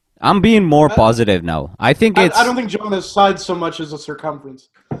being more positive now. I think I don't think John has sides so much as a circumference.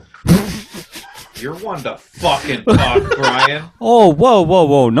 You're one to fucking talk, Brian. Oh,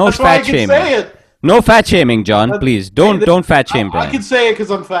 whoa! No That's fat shaming. Say it. No fat shaming, John. Please don't fat shame Brian. I can say it because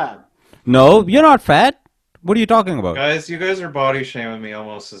I'm fat. No, you're not fat. What are you talking about? Guys, you guys are body shaming me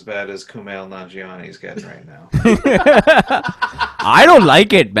almost as bad as Kumail Nanjiani's getting right now. I don't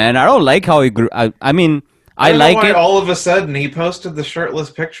like it, man. I don't like how he grew. I mean, I like it. All of a sudden, he posted the shirtless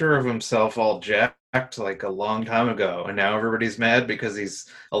picture of himself all jacked like a long time ago, and now everybody's mad because he's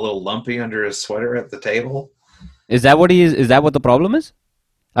a little lumpy under his sweater at the table. Is that what he is? Is that what the problem is?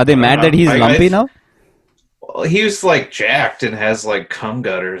 Are they mad that he's lumpy now? Well, he was like jacked and has like cum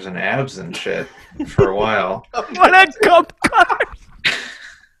gutters and abs and shit. for a while. What a cup card!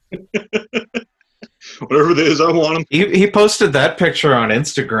 Whatever it is, I want him. He posted that picture on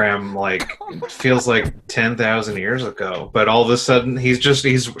Instagram like feels like 10,000 years ago, but all of a sudden he's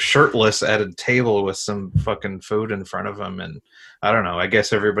shirtless at a table with some fucking food in front of him, and I don't know. I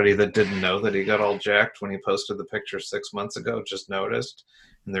guess everybody that didn't know that he got all jacked when he posted the picture 6 months ago just noticed,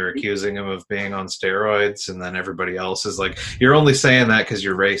 and they're accusing him of being on steroids, and then everybody else is like, "You're only saying that because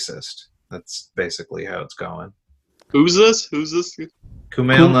you're racist." That's basically how it's going. Who's this?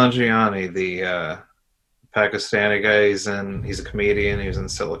 Kumail Nanjiani, the Pakistani guy. He's a comedian. He was in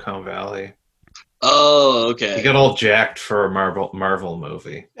Silicon Valley. Oh, okay. He got all jacked for a Marvel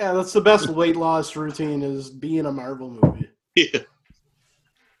movie. Yeah, that's the best weight loss routine is being a Marvel movie.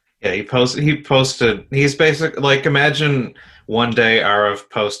 Yeah, he posted. He's basically like, imagine one day Arif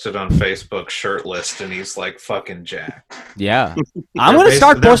posted on Facebook shirtless, and he's like fucking jacked. Yeah, I'm gonna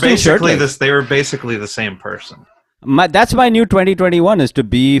start posting shirtless. They were basically the same person. That's my new 2021 is to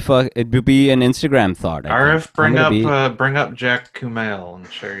be an Instagram thought. Arif, bring up Jack Kumail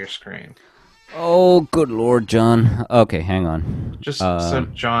and share your screen. Oh, good Lord, John. Okay, hang on. Just so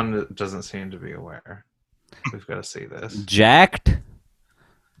John doesn't seem to be aware. We've got to see this. Jacked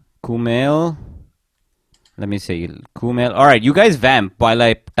Kumail. Let me see. Kumail. All right, you guys vamp while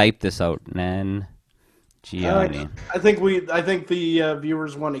I type this out. Nanjiani. I think the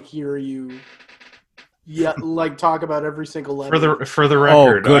viewers want to hear you. Yeah, like talk about every single letter. For the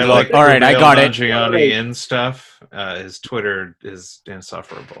record, oh, good luck. All right, I got it. Nanjiani and stuff. His Twitter is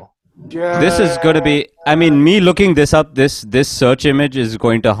insufferable. Yeah. This is going to be. I mean, me looking this up. This search image is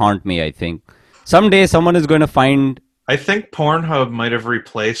going to haunt me. I think someday someone is going to find. I think Pornhub might have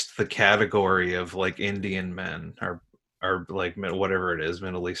replaced the category of like Indian men or like whatever it is,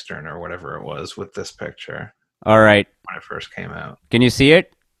 Middle Eastern or whatever it was, with this picture. All right. When it first came out. Can you see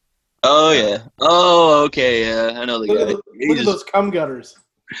it? Oh yeah. Oh okay. Yeah, I know the guy. Look at those cum gutters.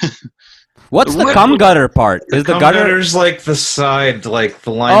 What's the cum gutter part? Is the gutter's like the side, like the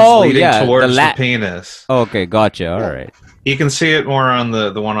lines leading towards the penis. Okay, gotcha. All right. You can see it more on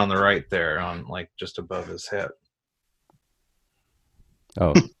the one on the right there, on like just above his hip.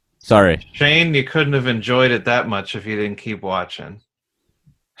 Oh, sorry. Shane, you couldn't have enjoyed it that much if you didn't keep watching.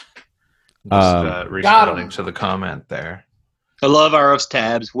 Just responding to the comment there. I love Arif's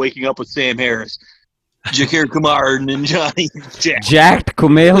tabs. Waking up with Sam Harris, Jakir Kumar, Nanjiani, Jacked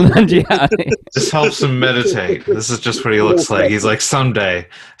Kumail Nanjiani. This helps him meditate. This is just what he looks like. He's like, someday.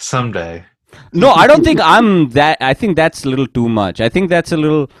 No, I don't think I'm that. I think that's a little too much. I think that's a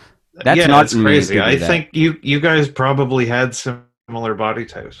little. That's not crazy. I think you guys probably had similar body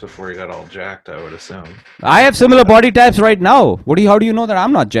types before you got all jacked, I would assume. I have similar body types right now. How do you know that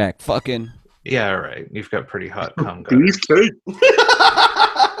I'm not jacked? Fucking. Yeah, right. You've got pretty hot cum gutters.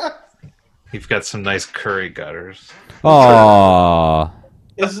 You've got some nice curry gutters. Oh.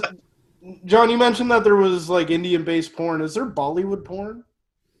 John, you mentioned that there was like Indian-based porn. Is there Bollywood porn?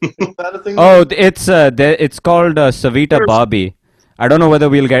 Is that a thing? Oh, it's called Savita Bobby. I don't know whether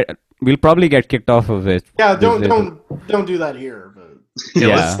we'll probably get kicked off of it. Yeah, don't do that here. But. Yeah,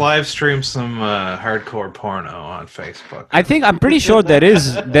 let's live stream some hardcore porno on Facebook. I'm pretty sure there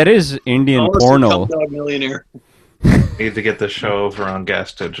is Indian porno. Millionaire. Need to get the show over on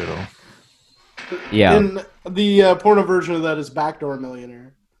Gas Digital. Yeah. And the porno version of that is Backdoor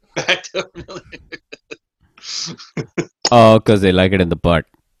Millionaire. Backdoor Millionaire. Oh, because they like it in the butt.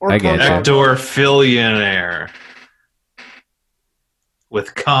 I guess. Backdoor Fillionaire.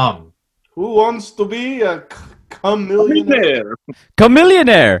 With cum. Who wants to be a Chameleonaire?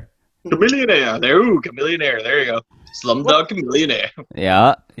 Chameleonaire. Chameleonaire. Chameleonaire. There you go. Slumdog Chameleonaire.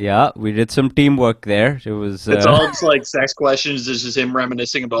 Yeah. We did some teamwork there. It was. It's all just like sex questions. This is him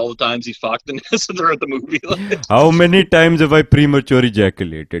reminiscing about all the times he's fucked and they're at the movie. How many times have I premature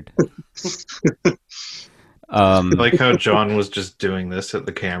ejaculated? I like how John was just doing this at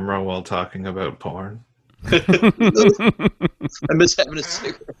the camera while talking about porn. I miss having a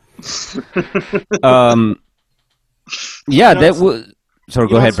cigarette. Yeah, that was. Sorry,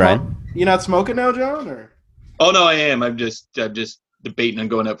 go ahead, Brian. You not smoking now, John? Or? Oh no, I am. I'm just debating on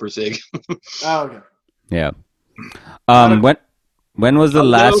going out for a cig. Oh, okay. Yeah. When was the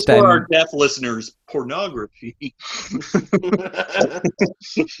last time? For our deaf listeners, pornography.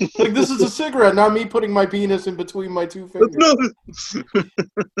 Like this is a cigarette, not me putting my penis in between my two fingers.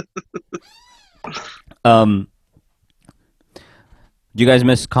 Do you guys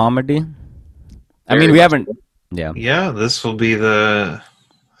miss comedy? I mean, we haven't. Yeah. Yeah, this will be the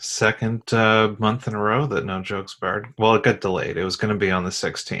second month in a row that No Jokes Barred. Well, it got delayed. It was going to be on the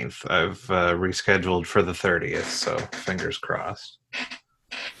 16th. I've rescheduled for the 30th, so fingers crossed.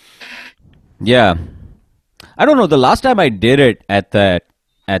 Yeah. I don't know. The last time I did it at the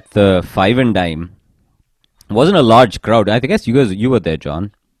Five and Dime, it wasn't a large crowd. I guess you were there,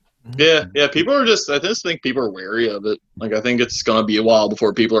 John. Yeah. People are I just think people are wary of it. Like, I think it's gonna be a while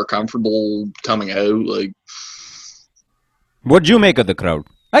before people are comfortable coming out. Like, what'd you make of the crowd?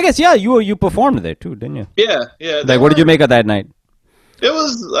 I guess you performed there too, didn't you? Yeah. Like, what did you make of that night? I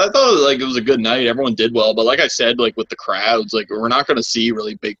thought it was a good night. Everyone did well, but like I said, like with the crowds, like we're not gonna see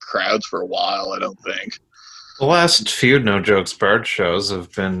really big crowds for a while. I don't think. The last few No Jokes Barred shows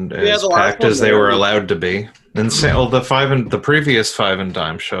have been as packed as they were allowed to be. And the previous Five and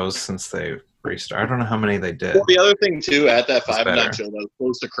Dime shows since they restarted, I don't know how many they did. Well, the other thing too, at that Five and Dime show, that was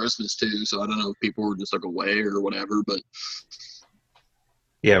close to Christmas too, so I don't know if people were just like away or whatever. But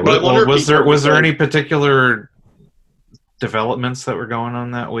yeah, was there any particular developments that were going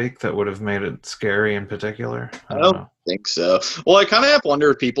on that week that would have made it scary in particular? I don't think so. Well, I kind of have to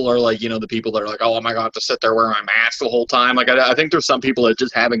wonder if people are like, the people that are like, oh, am I going to have to sit there wearing my mask the whole time? Like, I think there's some people that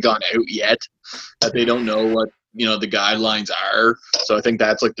just haven't gone out yet, that they don't know what, the guidelines are. So I think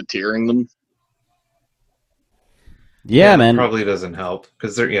that's like deterring them. Yeah, man. It probably doesn't help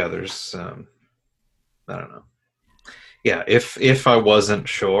because there's, I don't know. Yeah, if I wasn't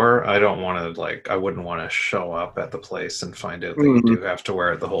sure, I wouldn't want to show up at the place and find out that you do have to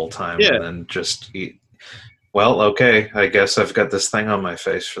wear it the whole time and then just eat. Well, okay, I guess I've got this thing on my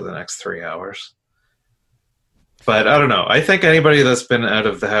face for the next 3 hours. But I don't know. I think anybody that's been out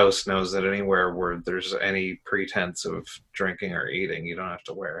of the house knows that anywhere where there's any pretense of drinking or eating, you don't have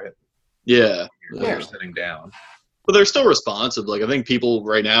to wear it. Yeah. You're sitting down. But they're still responsive. Like, I think people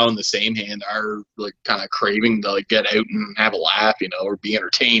right now, in the same hand, are like kind of craving to like get out and have a laugh, or be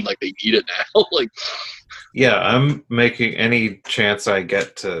entertained. Like, they need it now. Like, yeah, I'm making any chance I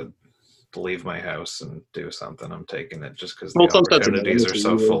get to leave my house and do something. I'm taking it just because the opportunities are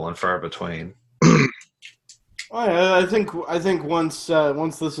so full and far between. I think once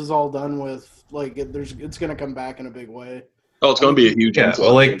this is all done with, like, it's going to come back in a big way. Oh, it's going to be a huge influence.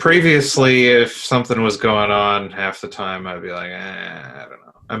 Well, like previously, if something was going on half the time, I'd be like, I don't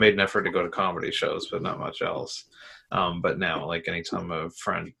know. I made an effort to go to comedy shows, but not much else. But now, like, anytime a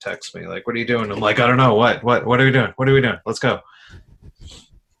friend texts me, like, what are you doing? I'm like, I don't know. What are we doing? What are we doing? Let's go.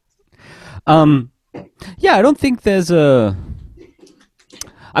 Yeah, I don't think there's a...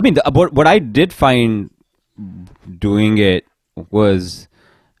 I mean, what I did find doing it was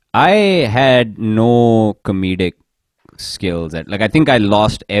I had no comedic skills. I think I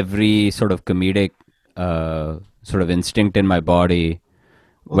lost every sort of comedic sort of instinct in my body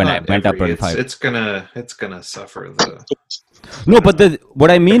when I went up on Five. It's gonna suffer the. No, but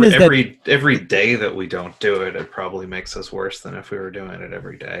what I mean is that every day that we don't do it, it probably makes us worse than if we were doing it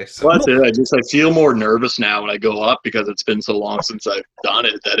every day. So. Well, that's it. I feel more nervous now when I go up because it's been so long since I've done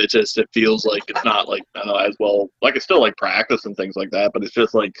it that it feels like it's not like, I don't know, as well. Like, it's still like practice and things like that, but it's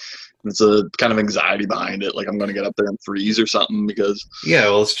just like it's a kind of anxiety behind it. Like, I'm going to get up there and freeze or something because. Yeah,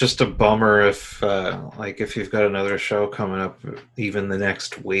 well, it's just a bummer if you've got another show coming up even the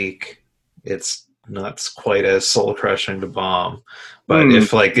next week, it's not quite as soul crushing to bomb, but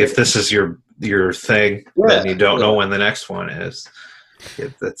if this is your thing, then you don't know when the next one is.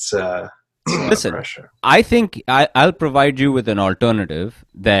 It's listen. Pressure. I think I'll provide you with an alternative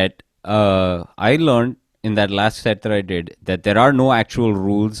that I learned in that last set that I did, that there are no actual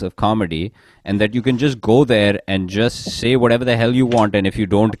rules of comedy, and that you can just go there and just say whatever the hell you want, and if you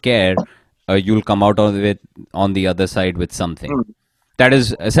don't care, you'll come out of it on the other side with something. That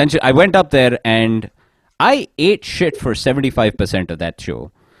is essentially, I went up there and I ate shit for 75% of that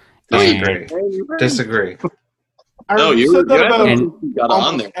show. Disagree. You got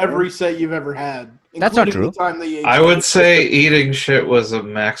on there. Every set you've ever had. That's not true. I would say eating shit was a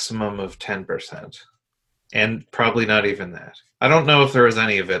maximum of 10%. And probably not even that. I don't know if there was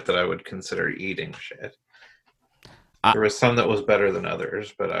any of it that I would consider eating shit. There was some that was better than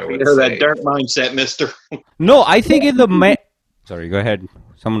others, but I would say... that dark mindset, mister. No, I think in the... Sorry, go ahead.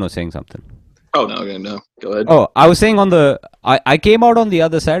 Someone was saying something. Oh, no. Go ahead. Oh, I was saying I came out on the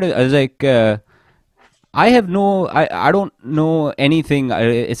other side. I was like, I don't know anything.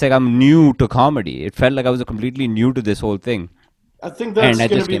 It's like I'm new to comedy. It felt like I was completely new to this whole thing. I think that's going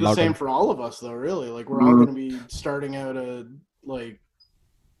to be the same for all of us, though, really. Like, we're all going to be starting out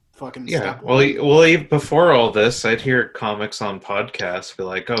fucking step one. Well, before all this, I'd hear comics on podcasts be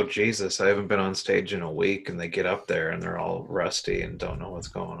like, oh, Jesus, I haven't been on stage in a week, and they get up there and they're all rusty and don't know what's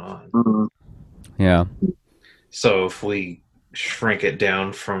going on. Mm-hmm. Yeah. So if we shrink it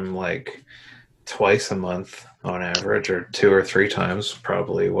down from like twice a month on average, or 2 or 3 times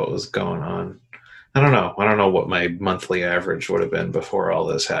probably what was going on I don't know. I don't know what my monthly average would have been before all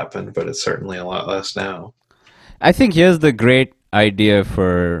this happened, but it's certainly a lot less now. I think here's the great idea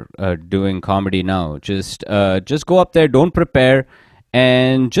for doing comedy now. Just go up there, don't prepare,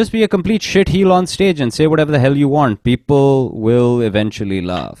 and just be a complete shitheel on stage and say whatever the hell you want. People will eventually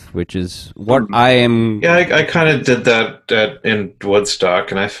laugh, which is what I am. Yeah, I kind of did that in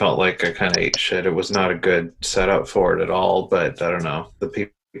Woodstock, and I felt like I kind of ate shit. It was not a good setup for it at all, but I don't know. The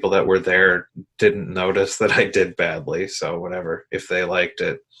people that were there didn't notice that I did badly, so whatever. If they liked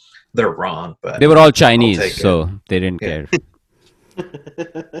it, they're wrong. But they were all Chinese, so they didn't care.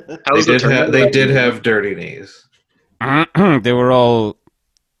 They did have dirty knees. They were all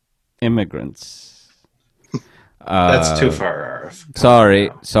immigrants. That's too far,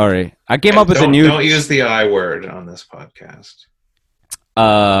 Arif. Sorry. I came up with a new... Don't use the I word on this podcast.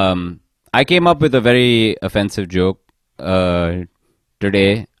 I came up with a very offensive joke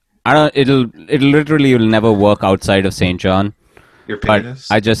today. It'll literally will never work outside of St. John. Your penis?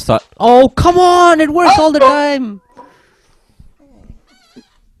 I just thought, oh, come on, it works all the time.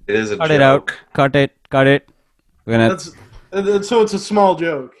 It is a joke. Cut it out. Cut it. So it's a small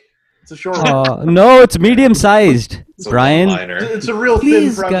joke. It's a short one. No, it's medium sized. Brian. It's a real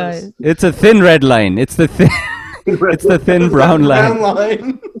thin premise. Guy. It's a thin red line. It's the thin it's the thin brown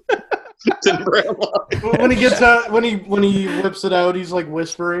line. When he gets out, when he whips it out, he's like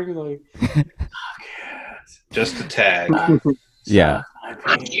whispering, like, just a tag. Yeah.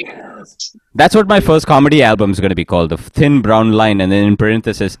 That's what my first comedy album is going to be called, The Thin Brown Line, and then in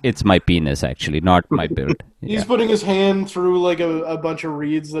parentheses, it's my penis, actually, not my build. He's putting his hand through like a bunch of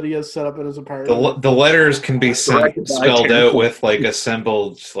reeds that he has set up in his apartment. The letters can be spelled out with like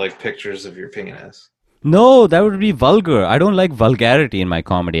assembled like pictures of your penis. No, that would be vulgar. I don't like vulgarity in my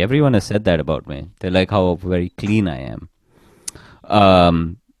comedy. Everyone has said that about me. They like how very clean I am.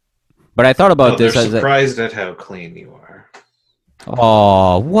 But I thought about this. They're surprised at how clean you are.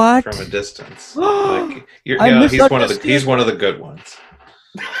 Oh, what? From a distance. Like, he's one of the good ones.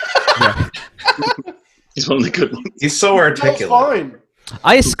 Yeah. He's one of the good ones. He's so articulate. That's fine.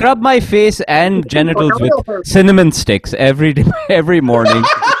 I scrub my face and genitals with cinnamon sticks every morning.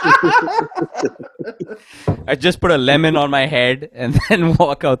 I just put a lemon on my head and then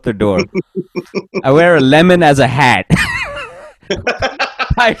walk out the door. I wear a lemon as a hat.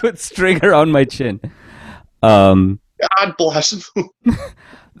 I would string around my chin. God bless him.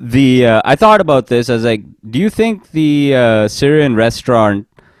 I thought about this. I was like, do you think the Syrian restaurant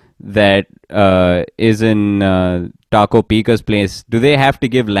that is in Taco Pica's place, do they have to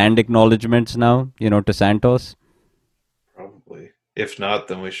give land acknowledgements now, to Santos? Probably. If not,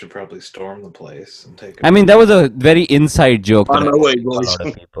 then we should probably storm the place and take it. I mean, that was a very inside joke. On my way, boys.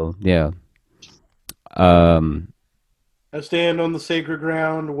 People. Yeah. I stand on the sacred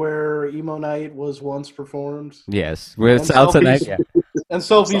ground where Emo Night was once performed. Yes, with Salsa Night. Yeah. And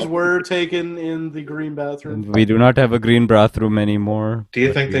selfies were taken in the green bathroom. We do not have a green bathroom anymore. Do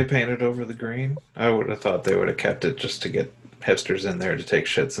you think they painted over the green? I would have thought they would have kept it just to get hipsters in there to take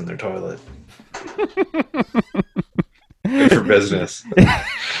shits in their toilet. Good for business.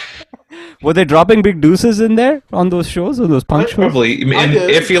 Were they dropping big deuces in there on those shows, or those punk shows? Probably.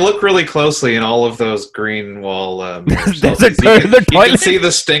 If you look really closely in all of those green wall mirrors, you can see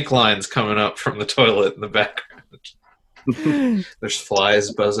the stink lines coming up from the toilet in the background. There's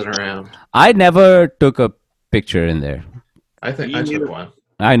flies buzzing around. I never took a picture in there. I think I took one.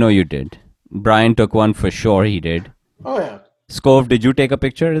 I know you did. Brian took one for sure. He did. Oh yeah. Scove, did you take a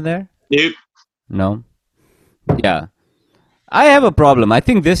picture in there? Nope. No. Yeah. I have a problem. I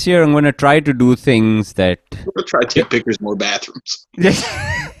think this year I'm going to try to do things that... I'm going to try to take pictures more bathrooms.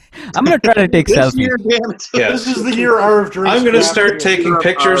 I'm going to try to take selfies. Year, damn it. Yes. This is the year of drinks. I'm going to start taking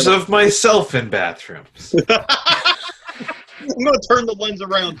pictures of myself in bathrooms. I'm going to turn the lens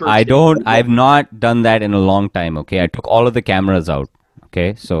around first. I've not done that in a long time, okay? I took all of the cameras out,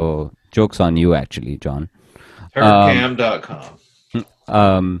 okay? So, joke's on you, actually, John. Turncam.com.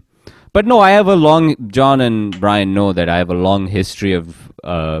 But no, John and Brian know that I have a long history of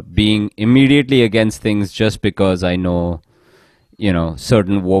being immediately against things just because I know,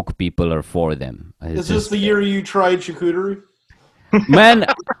 certain woke people are for them. Is this the year you tried charcuterie? Man,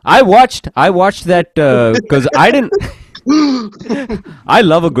 I watched that because I didn't... I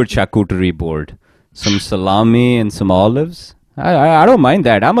love a good charcuterie board. Some salami and some olives. I don't mind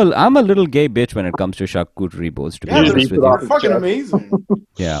that. I'm a little gay bitch when it comes to charcuterie boards. To be honest with you, they're fucking amazing.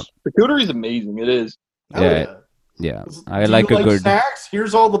 Yeah, charcuterie is amazing. It is. Yeah. I like a good snacks.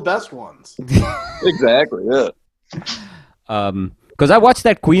 Here's all the best ones. Exactly. Yeah. Because I watched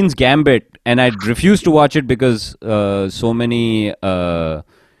that Queen's Gambit and I refused to watch it because so many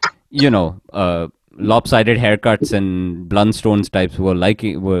lopsided haircuts and Blundstones types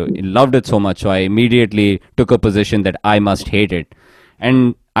loved it so much. So I immediately took a position that I must hate it,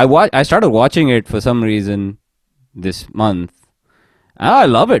 and I started watching it for some reason this month. I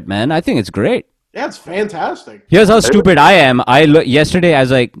love it, man. I think it's great. Yeah, it's fantastic. Here's how stupid I am. Yesterday I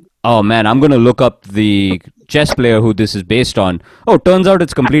was like, oh man, I'm gonna look up the chess player who this is based on. Oh, turns out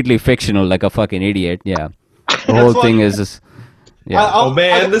it's completely fictional, like a fucking idiot. Yeah, the whole thing is just,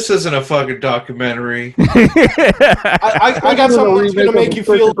 yeah. This isn't a fucking documentary. I got something that's gonna make you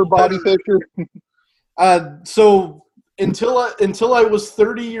feel for body picture. So until I was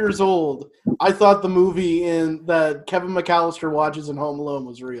 30 years old, I thought the movie that Kevin McAllister watches in Home Alone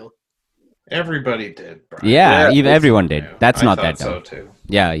was real. Everybody did, Brian. Yeah, everyone did. That's not that dumb. So too.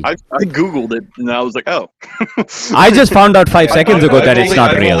 Yeah. I Googled it, and I was like, oh. I just found out 5 seconds ago that it's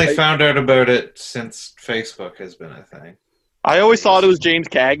not real. I've only found out about it since Facebook has been a thing. I always thought it was James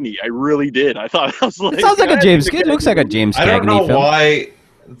Cagney. I really did. I thought it was like... It sounds like it looks like a James Cagney film. I don't know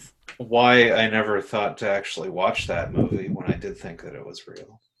why I never thought to actually watch that movie when I did think that it was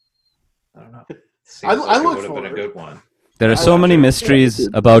real. I don't know. I it would have been a good one. There are so many mysteries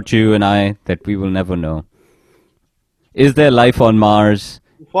about you and I that we will never know. Is there life on Mars?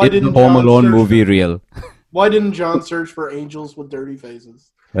 Is the Home Alone movie real? Why didn't John search for angels with dirty faces?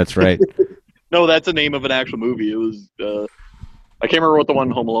 That's right. No, that's the name of an actual movie. It was, I can't remember what the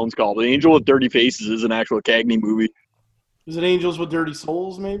one Home Alone's called. The Angel with Dirty Faces is an actual Cagney movie. Is it Angels with Dirty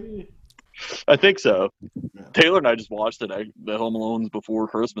Souls, maybe? I think so. Yeah. Taylor and I just watched it. The Home Alone's before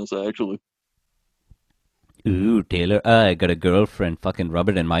Christmas, actually. Ooh, Taylor, I got a girlfriend. Fucking rub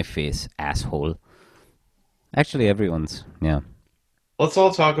it in my face, asshole. Actually, everyone's, yeah. Let's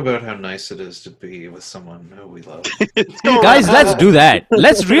all talk about how nice it is to be with someone who we love. Guys, let's do that.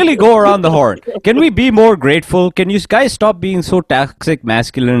 Let's really go around the horn. Can we be more grateful? Can you guys stop being so toxic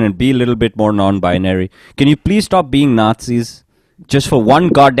masculine and be a little bit more non-binary? Can you please stop being Nazis? Just for one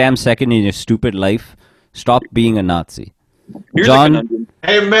goddamn second in your stupid life, stop being a Nazi. Here's John?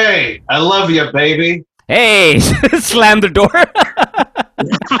 Hey, May, I love you, baby. Hey, slam the door.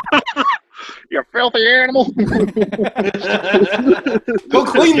 You filthy animal. Go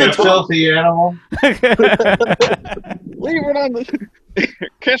clean the filthy animal. Leave it on the...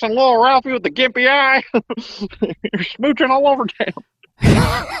 Kissing little Ralphie with the gimpy eye. You're smooching all over town.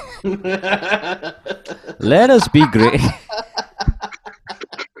 Let us be great.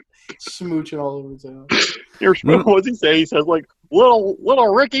 Smooching all over town. What does he say? He says like little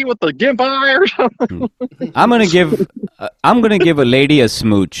Ricky with the gimp eye or something. I'm gonna give a lady a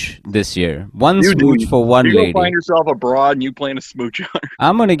smooch this year. One smooch for one lady. You find yourself a broad and you plan to smooch on her.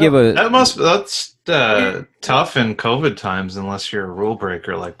 I'm gonna give that's tough in COVID times unless you're a rule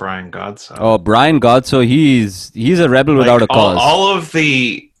breaker like Brian Godso. Oh, Brian Godso, he's a rebel without a cause. All of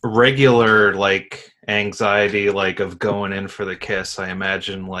the regular anxiety of going in for the kiss, I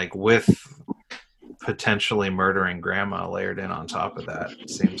imagine with potentially murdering grandma layered in on top of that. It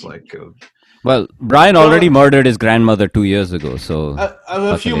seems like well, Brian already murdered his grandmother 2 years ago, so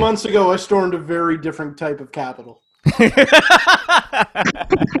a few months ago I stormed a very different type of Capitol.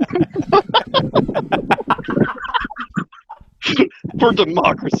 For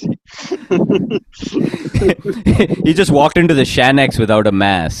democracy. He just walked into the Xanax without a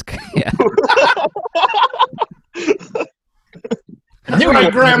mask. Yeah. That's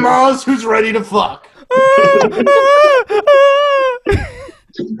right, grandmas. Who's ready to fuck?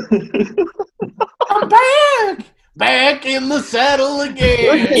 I'm back in the saddle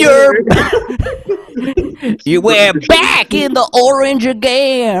again. We're back in the orange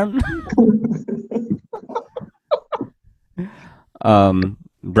again.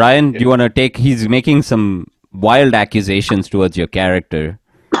 Brian, do you want to take? He's making some wild accusations towards your character.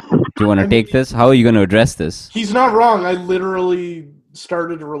 Do you want to take this? How are you going to address this? He's not wrong. I literally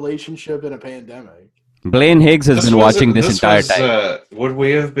started a relationship in a pandemic. Blaine Higgs has been watching this entire time. Would we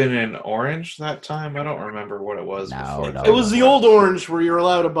have been in Orange that time? I don't remember what it was before. No. It was the old Orange where you're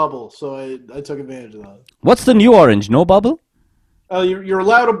allowed a bubble, so I took advantage of that. What's the new Orange? No bubble? You're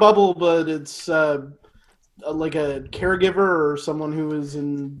allowed a bubble, but it's like a caregiver or someone who is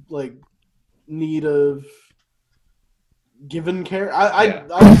in need of given care.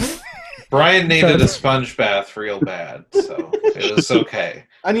 Brian needed a sponge bath real bad, so it was okay.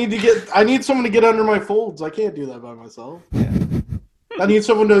 I need someone to get under my folds. I can't do that by myself. Yeah. I need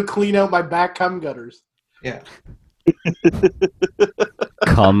someone to clean out my back cum gutters. Yeah.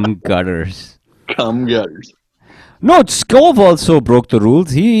 Cum gutters. Cum gutters. No, Skov also broke the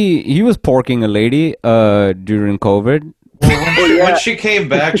rules. He was porking a lady during COVID. Well, when she came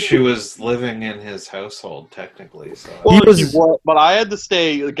back, she was living in his household technically. So. But I had to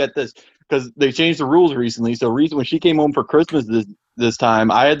stay. Get this. because they changed the rules recently. So when she came home for Christmas this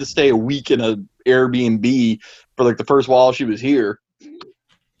time, I had to stay a week in an Airbnb for like the first while she was here.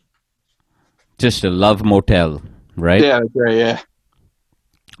 Just a love motel, right? Yeah, that's right. Yeah.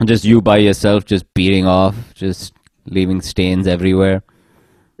 Just you by yourself, just beating off, just leaving stains everywhere.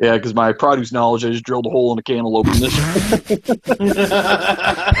 Yeah, because my produce knowledge, I just drilled a hole in a cantaloupe. You put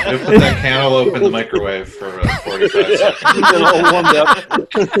that cantaloupe in the microwave for 45 seconds.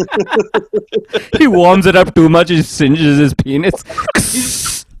 He warms it up too much, he singes his penis.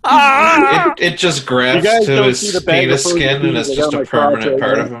 It just grafts to his penis skin, and it's just a permanent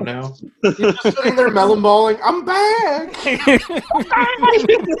part of him now. He's just sitting there melon balling. I'm back. I'm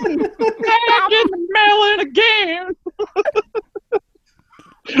getting melon again.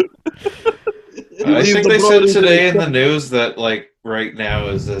 I think they said today in the news that like right now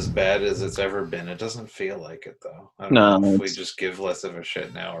is as bad as it's ever been. It doesn't feel like it though. I don't know if we just give less of a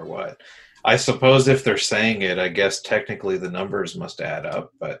shit now or what. I suppose if they're saying it, I guess technically the numbers must add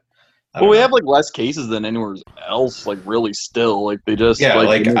up, but we have like less cases than anywhere else, like really still. Like they just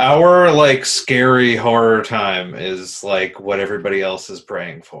our like scary horror time is like what everybody else is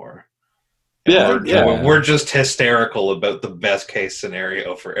praying for. We're just hysterical about the best case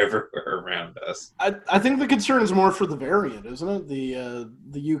scenario for everywhere around us. I think the concern is more for the variant, isn't it?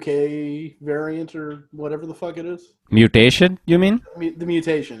 The UK variant or whatever the fuck it is. Mutation, you mean? The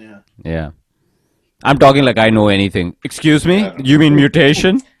mutation, yeah. Yeah. I'm talking like I know anything. Excuse me? You mean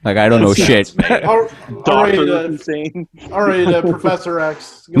mutation? Like I don't know shit. All right, Professor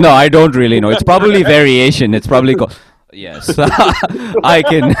X. No, I don't really know. It's probably variation. It's probably called... Yes, I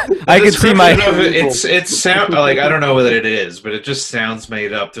can see my. It sound like I don't know what it is, but it just sounds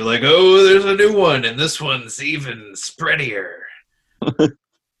made up. They're like, oh, there's a new one, and this one's even spreadier. I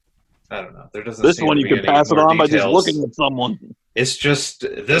don't know. There doesn't. This seem one to you be can pass it on by just details. looking at someone. It's just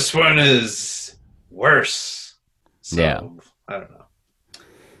this one is worse. So, yeah. I don't know.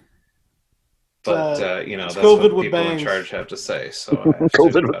 But that's COVID what people bangs. in charge have to say. So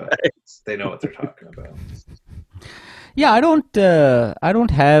they know what they're talking about. Yeah, I don't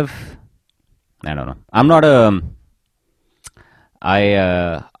have. I don't know. I'm not a.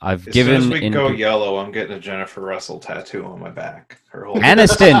 I've as given. As soon as we go yellow, I'm getting a Jennifer Russell tattoo on my back. Her whole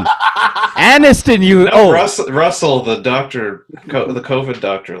Aniston, you. Russell, the doctor, the COVID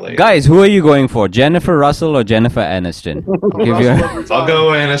doctor lady. Guys, who are you going for, Jennifer Russell or Jennifer Aniston? I'll go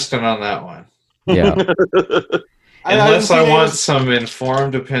Aniston on that one. Yeah. Unless I want some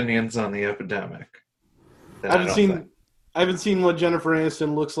informed opinions on the epidemic. I haven't seen what Jennifer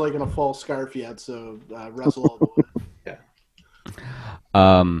Aniston looks like in a fall scarf yet, so Russell all the way.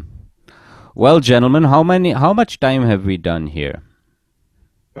 Yeah. Well, gentlemen, how much time have we done here?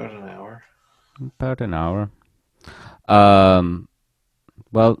 About an hour. About an hour.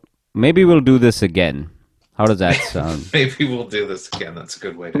 Well, maybe we'll do this again. How does that sound? Maybe we'll do this again. That's a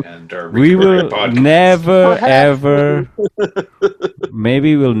good way to end our We will podcast. never ever.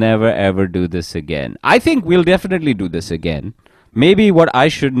 Maybe we'll never ever do this again. I think we'll definitely do this again. Maybe what I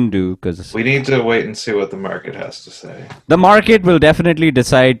shouldn't do, because we need to wait and see what the market has to say. The market will definitely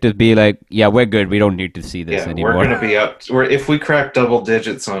decide to be like, yeah, we're good. We don't need to see this anymore. We're going to be up. If we crack double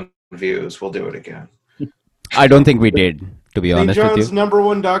digits on views, we'll do it again. I don't think we did, to be honest with you. John's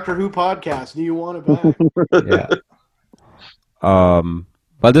 #1 Doctor Who podcast. Do you want it back? Yeah.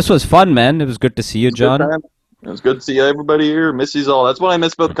 Well, this was fun, man. It was good to see you, John. It was good to see everybody here. Miss you all. That's what I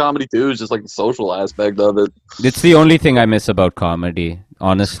miss about comedy too. Is just like the social aspect of it. It's the only thing I miss about comedy.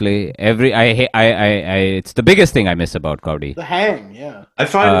 Honestly, it's the biggest thing I miss about comedy. The hang, yeah. I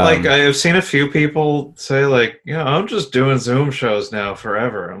find I've seen a few people say like, I'm just doing Zoom shows now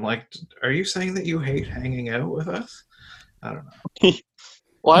forever. I'm like, are you saying that you hate hanging out with us? I don't know.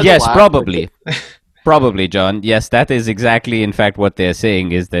 Well, yes, probably. Probably, John. Yes, that is exactly, in fact, what they're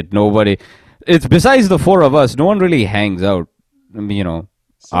saying is that nobody... It's besides the four of us, no one really hangs out,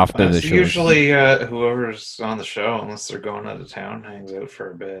 after the show. Usually whoever's on the show, unless they're going out of town, hangs out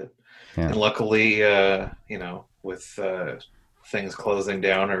for a bit. Yeah. And luckily, with things closing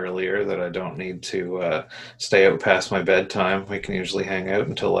down earlier that I don't need to stay out past my bedtime, we can usually hang out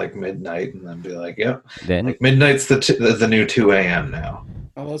until like midnight and then be like, yep. Then like midnight's the new 2 a.m. now.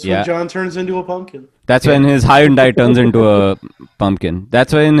 Oh, that's when John turns into a pumpkin. That's when his Hyundai turns into a pumpkin.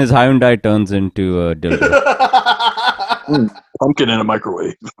 That's when his Hyundai turns into a dildo. Pumpkin in a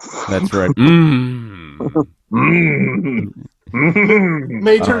microwave. That's right.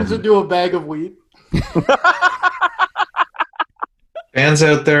 May turns into a bag of wheat. Fans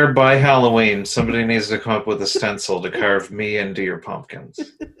out there, by Halloween, somebody needs to come up with a stencil to carve me into your pumpkins.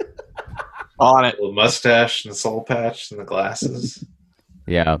 On it. A little mustache and the soul patch and the glasses.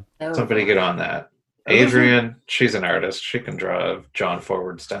 Yeah. Somebody get on that. Adrian, she's an artist. She can draw a John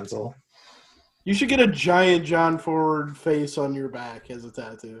Forward stencil. You should get a giant John Forward face on your back as a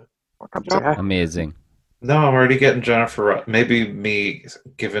tattoo. Amazing. No, I'm already getting Jennifer. Maybe me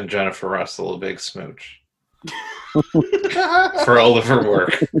giving Jennifer Russell a big smooch for all of her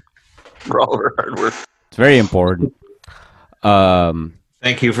work. For all of her hard work. It's very important.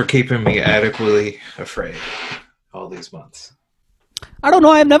 Thank you for keeping me adequately afraid all these months. I don't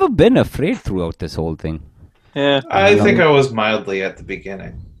know. I've never been afraid throughout this whole thing. Yeah, I think I was mildly at the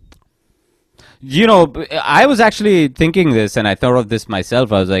beginning. You know, I was actually thinking this, and I thought of this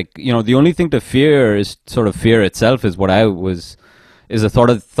myself. I was like, you know, the only thing to fear is sort of fear itself. Is a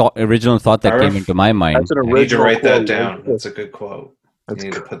original thought that came into my mind. That's an original. You need to write that down. That's a good quote. You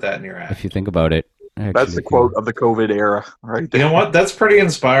need to put that in your app. If you think about it, that's the quote of the COVID era, right there. You know what? That's pretty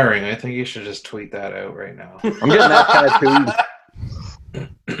inspiring. I think you should just tweet that out right now. I'm getting that tattooed.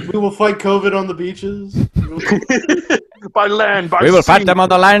 We will fight COVID on the beaches. By land, by we will sea. fight them on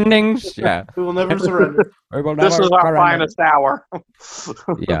the landings. Yeah. We will never surrender. This is our finest hour.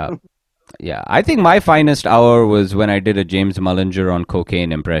 Yeah. I think my finest hour was when I did a James Mullinger on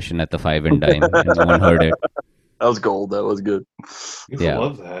cocaine impression at the Five and Dime, and no one heard it. That was gold. That was good. I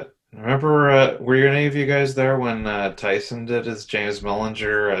love that. Remember, were any of you guys there when Tyson did his James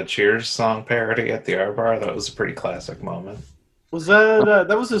Mullinger Cheers song parody at the R-Bar? That was a pretty classic moment. Was that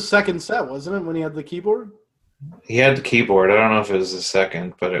was his second set, wasn't it, when he had the keyboard? He had the keyboard. I don't know if it was his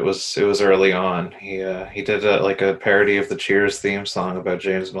second, but it was early on. He did a parody of the Cheers theme song about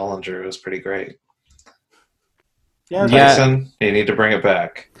James Mullinger. It was pretty great. Yeah, Tyson, you need to bring it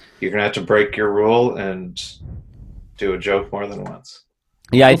back. You're gonna have to break your rule and do a joke more than once.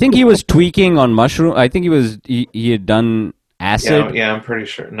 Yeah, I think he was tweaking on mushroom. I think he had done acid. Yeah, I'm pretty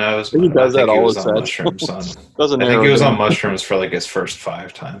sure. No, I he does that all the time. Mushrooms I think he was on mushrooms for like his first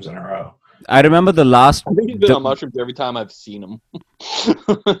 5 times in a row. I remember the last. I think he's been on mushrooms every time I've seen him.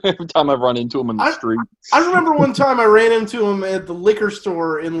 Every time I've run into him in the street. I remember one time I ran into him at the liquor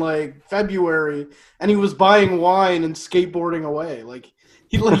store in like February, and he was buying wine and skateboarding away.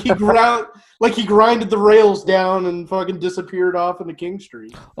 He grinded the rails down and fucking disappeared off into King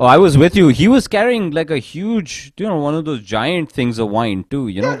Street. Oh, I was with you. He was carrying like a huge, one of those giant things of wine too.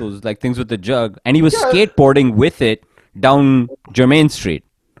 You know, those like things with the jug, and he was skateboarding with it down Germain Street.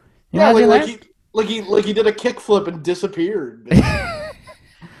 Yeah, like he did a kickflip and disappeared.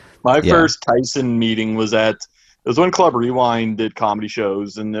 My first Tyson meeting was when Club Rewind did comedy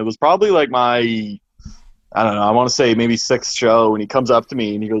shows, and it was probably like my, I don't know, I want to say maybe 6th show, and he comes up to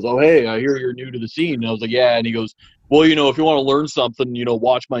me and he goes, "Oh, hey, I hear you're new to the scene." And I was like, "Yeah," and he goes, "Well, if you want to learn something,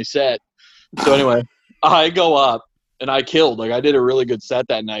 watch my set." So anyway, I go up and I killed. Like, I did a really good set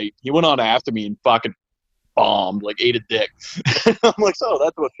that night. He went on after me and fucking bombed, like ate a dick. I'm like, so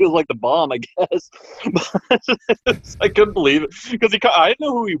that's what feels like the bomb, I guess. I couldn't believe it because I didn't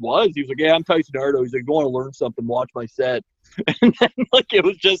know who he was. He was like, "Yeah, I'm Tyson Ardo." He's like, "If you want to learn something, watch my set." And then it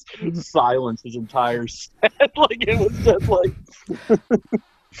was just silence his entire set. It was just like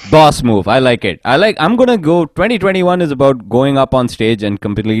boss move. I like it. I'm gonna go. 2021 is about going up on stage and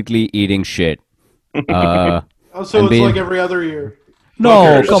completely eating shit. So it's like every other year. No,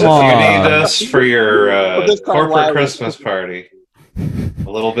 Bookers, come on. If you need us for your corporate Christmas party, a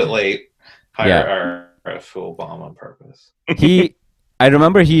little bit late, hire our full bomb on purpose. I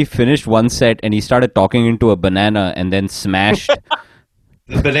remember he finished one set and he started talking into a banana and then smashed.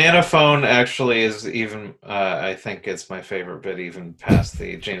 The banana phone actually is even, I think it's my favorite bit, even past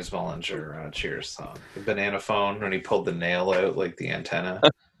the James Mullinger Cheers song. The banana phone, when he pulled the nail out, like the antenna.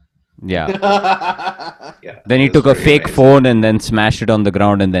 Yeah. Then he took a fake phone and then smashed it on the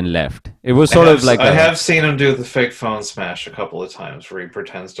ground and then left. It was sort of like I have seen him do the fake phone smash a couple of times where he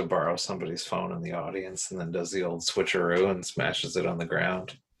pretends to borrow somebody's phone in the audience and then does the old switcheroo and smashes it on the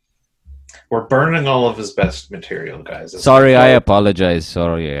ground. We're burning all of his best material, guys. Sorry, I apologize.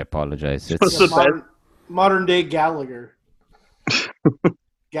 It's modern day Gallagher.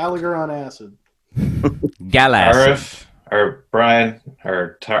 Gallagher on acid. Galacid. Or Brian,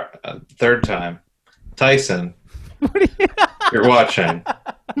 or third time, Tyson, you're watching.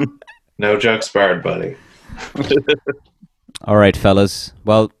 No jokes barred, buddy. All right, fellas.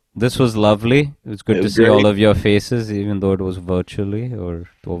 Well, this was lovely. It was good to see all of your faces, even though it was virtually or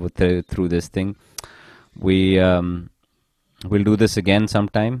through this thing. We'll do this again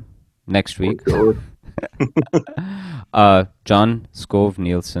sometime next week. John Scove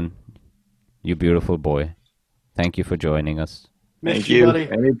Nielsen, you beautiful boy. Thank you for joining us. Thank you, buddy.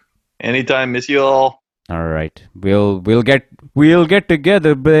 Anytime. Miss you all. All right. We'll get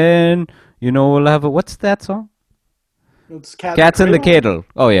together, Ben. We'll have what's that song? It's Cats in the Cradle.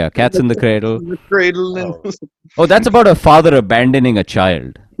 Oh yeah, Cats in the Cradle. The cradle. And... Oh, that's about a father abandoning a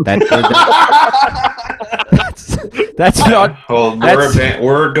child. That's not. Well,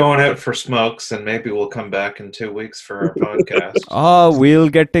 we're going out for smokes, and maybe we'll come back in 2 weeks for our podcast. Oh, we'll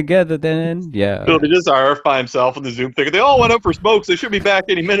get together then. Yeah. Phil, just RF by himself in the Zoom thing. They all went out for smokes. They should be back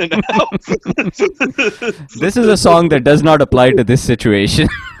any minute now. This is a song that does not apply to this situation.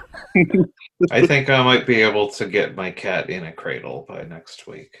 I think I might be able to get my cat in a cradle by next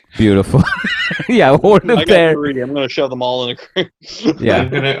week. Beautiful. Yeah, hold him there. 3. I'm gonna shove them all in a cradle. Yeah.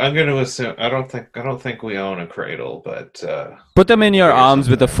 I'm gonna assume. I don't think we own a cradle, but put them in your arms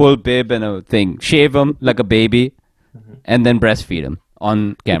with a full bib and a thing. Shave them like a baby, and then breastfeed him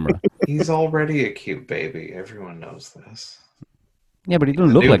on camera. He's already a cute baby. Everyone knows this. Yeah, but he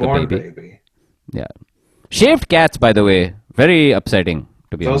don't look like a baby. Yeah. Shaved cats, by the way, very upsetting.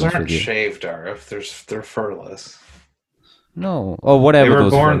 Those aren't shaved, Arif. They're furless. No. Oh, whatever.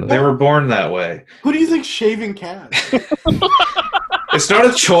 They were born that way. Who do you think's shaving cats? It's not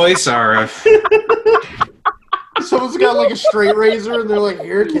a choice, Arif. Someone's got like a straight razor and they're like,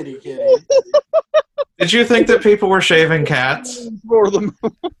 "Here, kitty." Did you think that people were shaving cats? For them.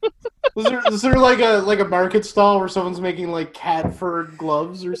 Is there like a market stall where someone's making like cat fur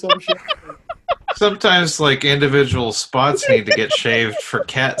gloves or some shit? Sometimes, like, individual spots need to get shaved for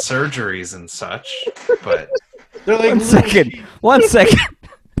cat surgeries and such, but... They're like One second.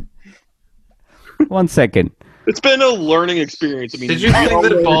 It's been a learning experience. I mean, did you think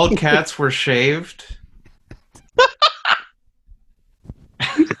that bald cats were shaved?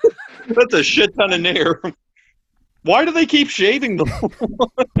 That's a shit ton of nair. Why do they keep shaving them?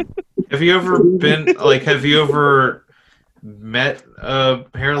 Have you ever met a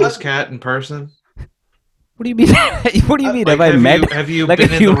hairless cat in person? What do you mean? What do you mean? Have you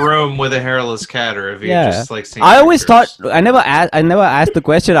been in the room with a hairless cat, or have you just like seen? I always thought I never asked the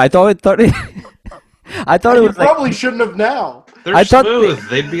question. I thought it was probably shouldn't have now. They're smooth.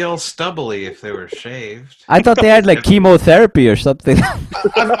 They'd be all stubbly if they were shaved. I thought they had like chemotherapy or something.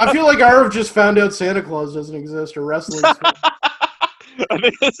 I feel like Arv just found out Santa Claus doesn't exist or wrestling. I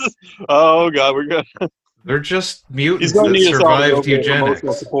think this is. Oh God, we're good. They're just mutants that survived eugenics.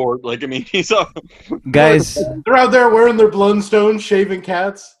 Support. Like, I mean, guys, they're out there wearing their Blundstones, shaving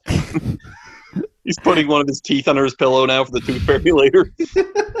cats. He's putting one of his teeth under his pillow now for the tooth fairy later.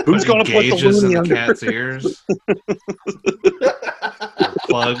 Who's going to put the gauges in the cat's ears?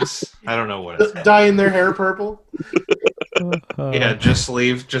 Plugs? I don't know what. Dyeing their hair purple. Yeah, just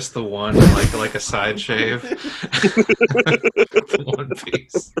leave just the one, like a side shave. One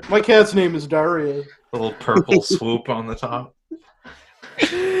piece. My cat's name is Daria. A little purple swoop on the top.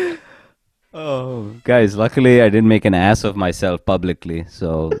 Oh, guys! Luckily, I didn't make an ass of myself publicly,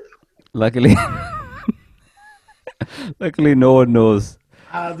 so luckily, no one knows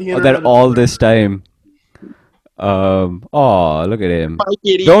that all this time. Oh, look at him!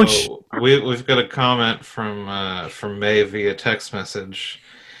 We've got a comment from May via text message.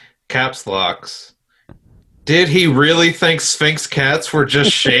 Caps locks. Did he really think Sphinx cats were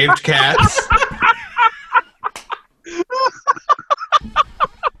just shaved cats?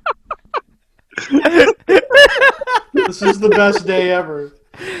 This is the best day ever.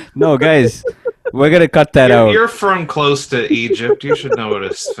 No, guys, we're gonna cut that out. You're from close to Egypt. You should know what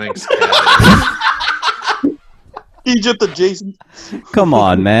a Sphinx cat is. Egypt adjacent. Come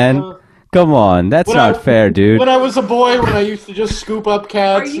on, man. Come on. That's not fair, dude. When I was a boy, when I used to just scoop up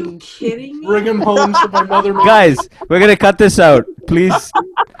cats and bring them home to my mother. Guys, we're gonna cut this out. Please,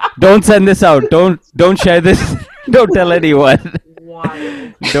 don't send this out. Don't share this. Don't tell anyone.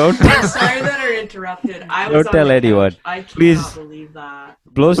 Why? Don't. I'm sorry that I interrupted. Don't tell anyone. I cannot Please believe that.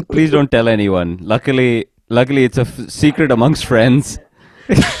 Please don't tell anyone. Luckily, it's a secret amongst friends.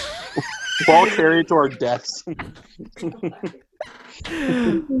 We'll all carry it to our deaths.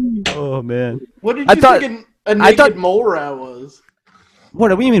 Oh man! What did you think a naked mole rat was? What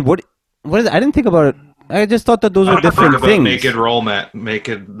do you mean? What is it? I didn't think about it. I just thought that those were different things. Naked roll mat,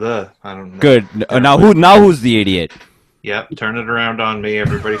 I don't know. Good. Now who's the idiot? Yep, turn it around on me.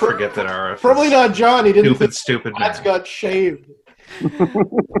 Everybody forget that RF. Probably not John. He didn't. Stupid. Cats got shaved.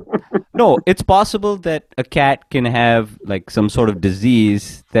 No, it's possible that a cat can have like some sort of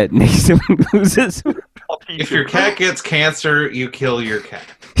disease that makes him lose his. If your cat gets cancer, you kill your cat.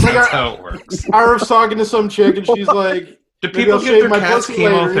 That's how it works. Arif's talking to some chick, and she's like, "Do people give their cats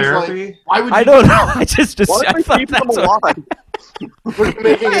chemotherapy?" Like, why would I don't know. I just why I thought that's what... We're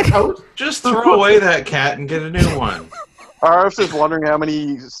making a coat. Just throw away that cat and get a new one. Arif's just wondering how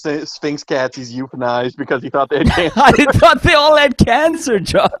many Sphinx cats he's euthanized because he thought they had cancer. I thought they all had cancer,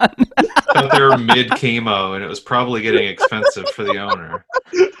 John. I thought they were mid-chemo, and it was probably getting expensive for the owner.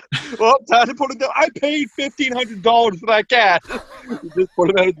 Well, time to put it down. I paid $1,500 for that cat. He just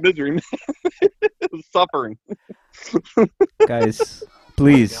put it out of misery. It was suffering. Guys,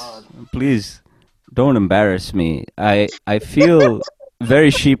 please, don't embarrass me. I feel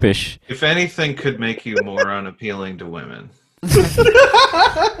very sheepish. If anything could make you more unappealing to women.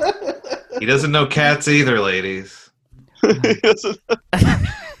 He doesn't know cats either, ladies.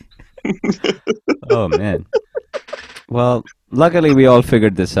 Oh, man. Well, luckily we all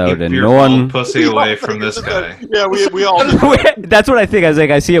figured this out, Keep and your no one pussy away from this guy. Yeah, we all. That's what I think. I was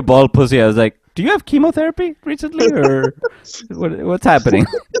like, I see a bald pussy. I was like, do you have chemotherapy recently, or what's happening?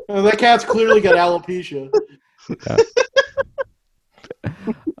 Well, that cat's clearly got alopecia.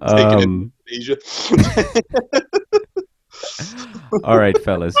 Asia. All right,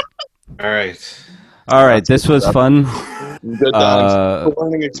 fellas. All right. This was fun. Good times.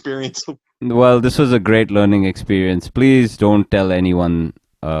 Learning experience. Well, this was a great learning experience. Please don't tell anyone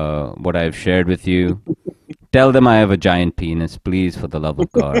what I've shared with you. Tell them I have a giant penis, please, for the love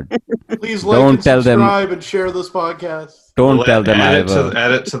of God. Please like and subscribe and share this podcast. Don't tell them I have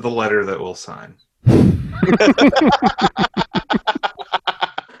add it to the letter that we'll sign.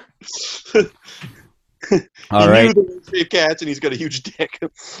 All right. He cats and he's got a huge dick.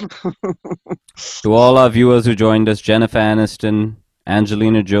 To all our viewers who joined us, Jennifer Aniston,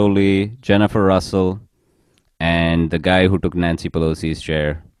 Angelina Jolie, Jennifer Russell, and the guy who took Nancy Pelosi's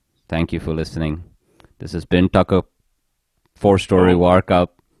chair, thank you for listening. This has been Tucker 4-Story Walk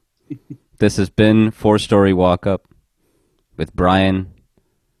Up. This has been 4-Story Walk Up with Brian,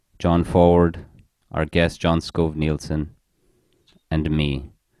 John Forward, our guest John Scove Nielsen, and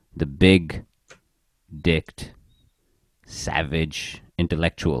me, the big dicked, savage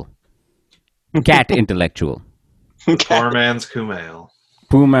intellectual. Cat intellectual. Poor man's Kumail.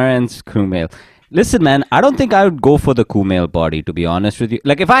 Poor man's Kumail. Listen, man, I don't think I would go for the Kumail body, to be honest with you.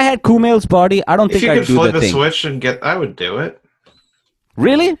 Like, if I had Kumail's body, I don't think I'd do the thing. If you could flip a switch and I would do it.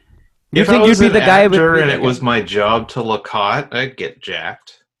 Really? You think you'd be the guy with... and it was my job to look hot, I'd get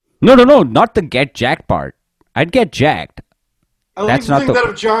jacked. No, not the get jacked part. I'd get jacked. I don't think that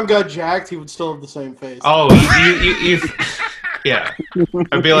if John got jacked, he would still have the same face. Oh, you yeah.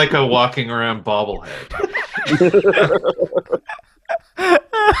 I'd be like a walking around bobblehead.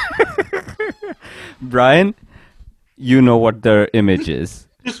 Brian, you know what their image is.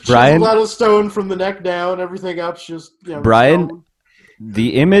 Just Brian, out of stone from the neck down, everything up's just Brian, stone.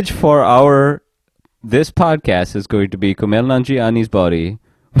 The image for this podcast is going to be Kumail Nanjiani's body.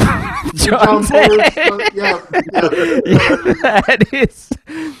 John yeah, that is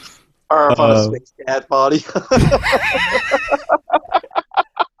our Sphinx cat body.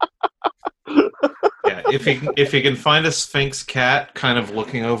 Yeah, if you can find a Sphinx cat kind of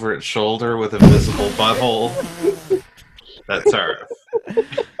looking over its shoulder with a visible butthole, that's our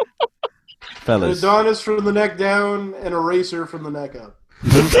fellas. An Adonis from the neck down and a racer from the neck up.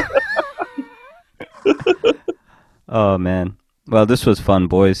 Oh man. Well, this was fun,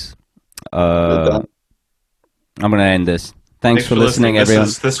 boys. I'm going to end this. Thanks for listening, everyone.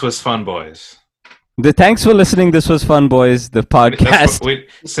 This was fun, boys. Thanks for listening. This was fun, boys. The podcast.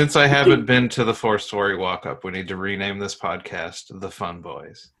 Since I haven't been to the 4-Story Walk Up, we need to rename this podcast The Fun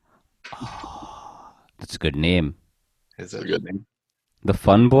Boys. Oh, that's a good name. Is it a good name? The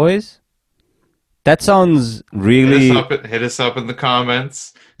Fun Boys? That sounds really... Hit us up in the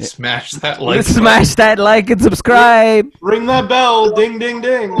comments. Smash that like button. Smash that like and subscribe. Ring that bell. Ding, ding,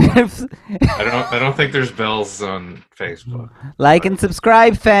 ding. I don't think there's bells on Facebook. Like and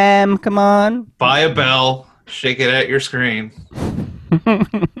subscribe, fam. Come on. Buy a bell. Shake it at your screen.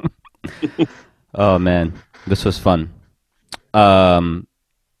 Oh, man. This was fun. Yeah,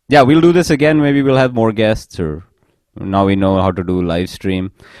 we'll do this again. Maybe we'll have more guests or... Now we know how to do live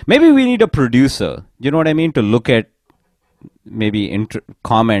stream. Maybe we need a producer. You know what I mean? To look at maybe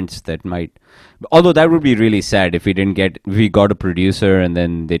comments that might... Although that would be really sad if we got a producer and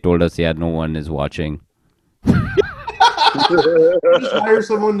then they told us, yeah, no one is watching. Just hire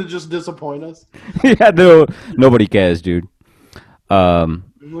someone to just disappoint us. Yeah, nobody cares, dude. Can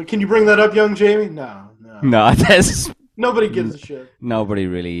you bring that up, young Jamie? No. No, that's... Nobody gives a shit. Nobody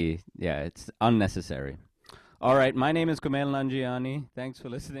really... Yeah, it's unnecessary. All right, my name is Kumail Nanjiani. Thanks for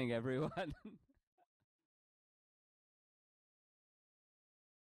listening, everyone.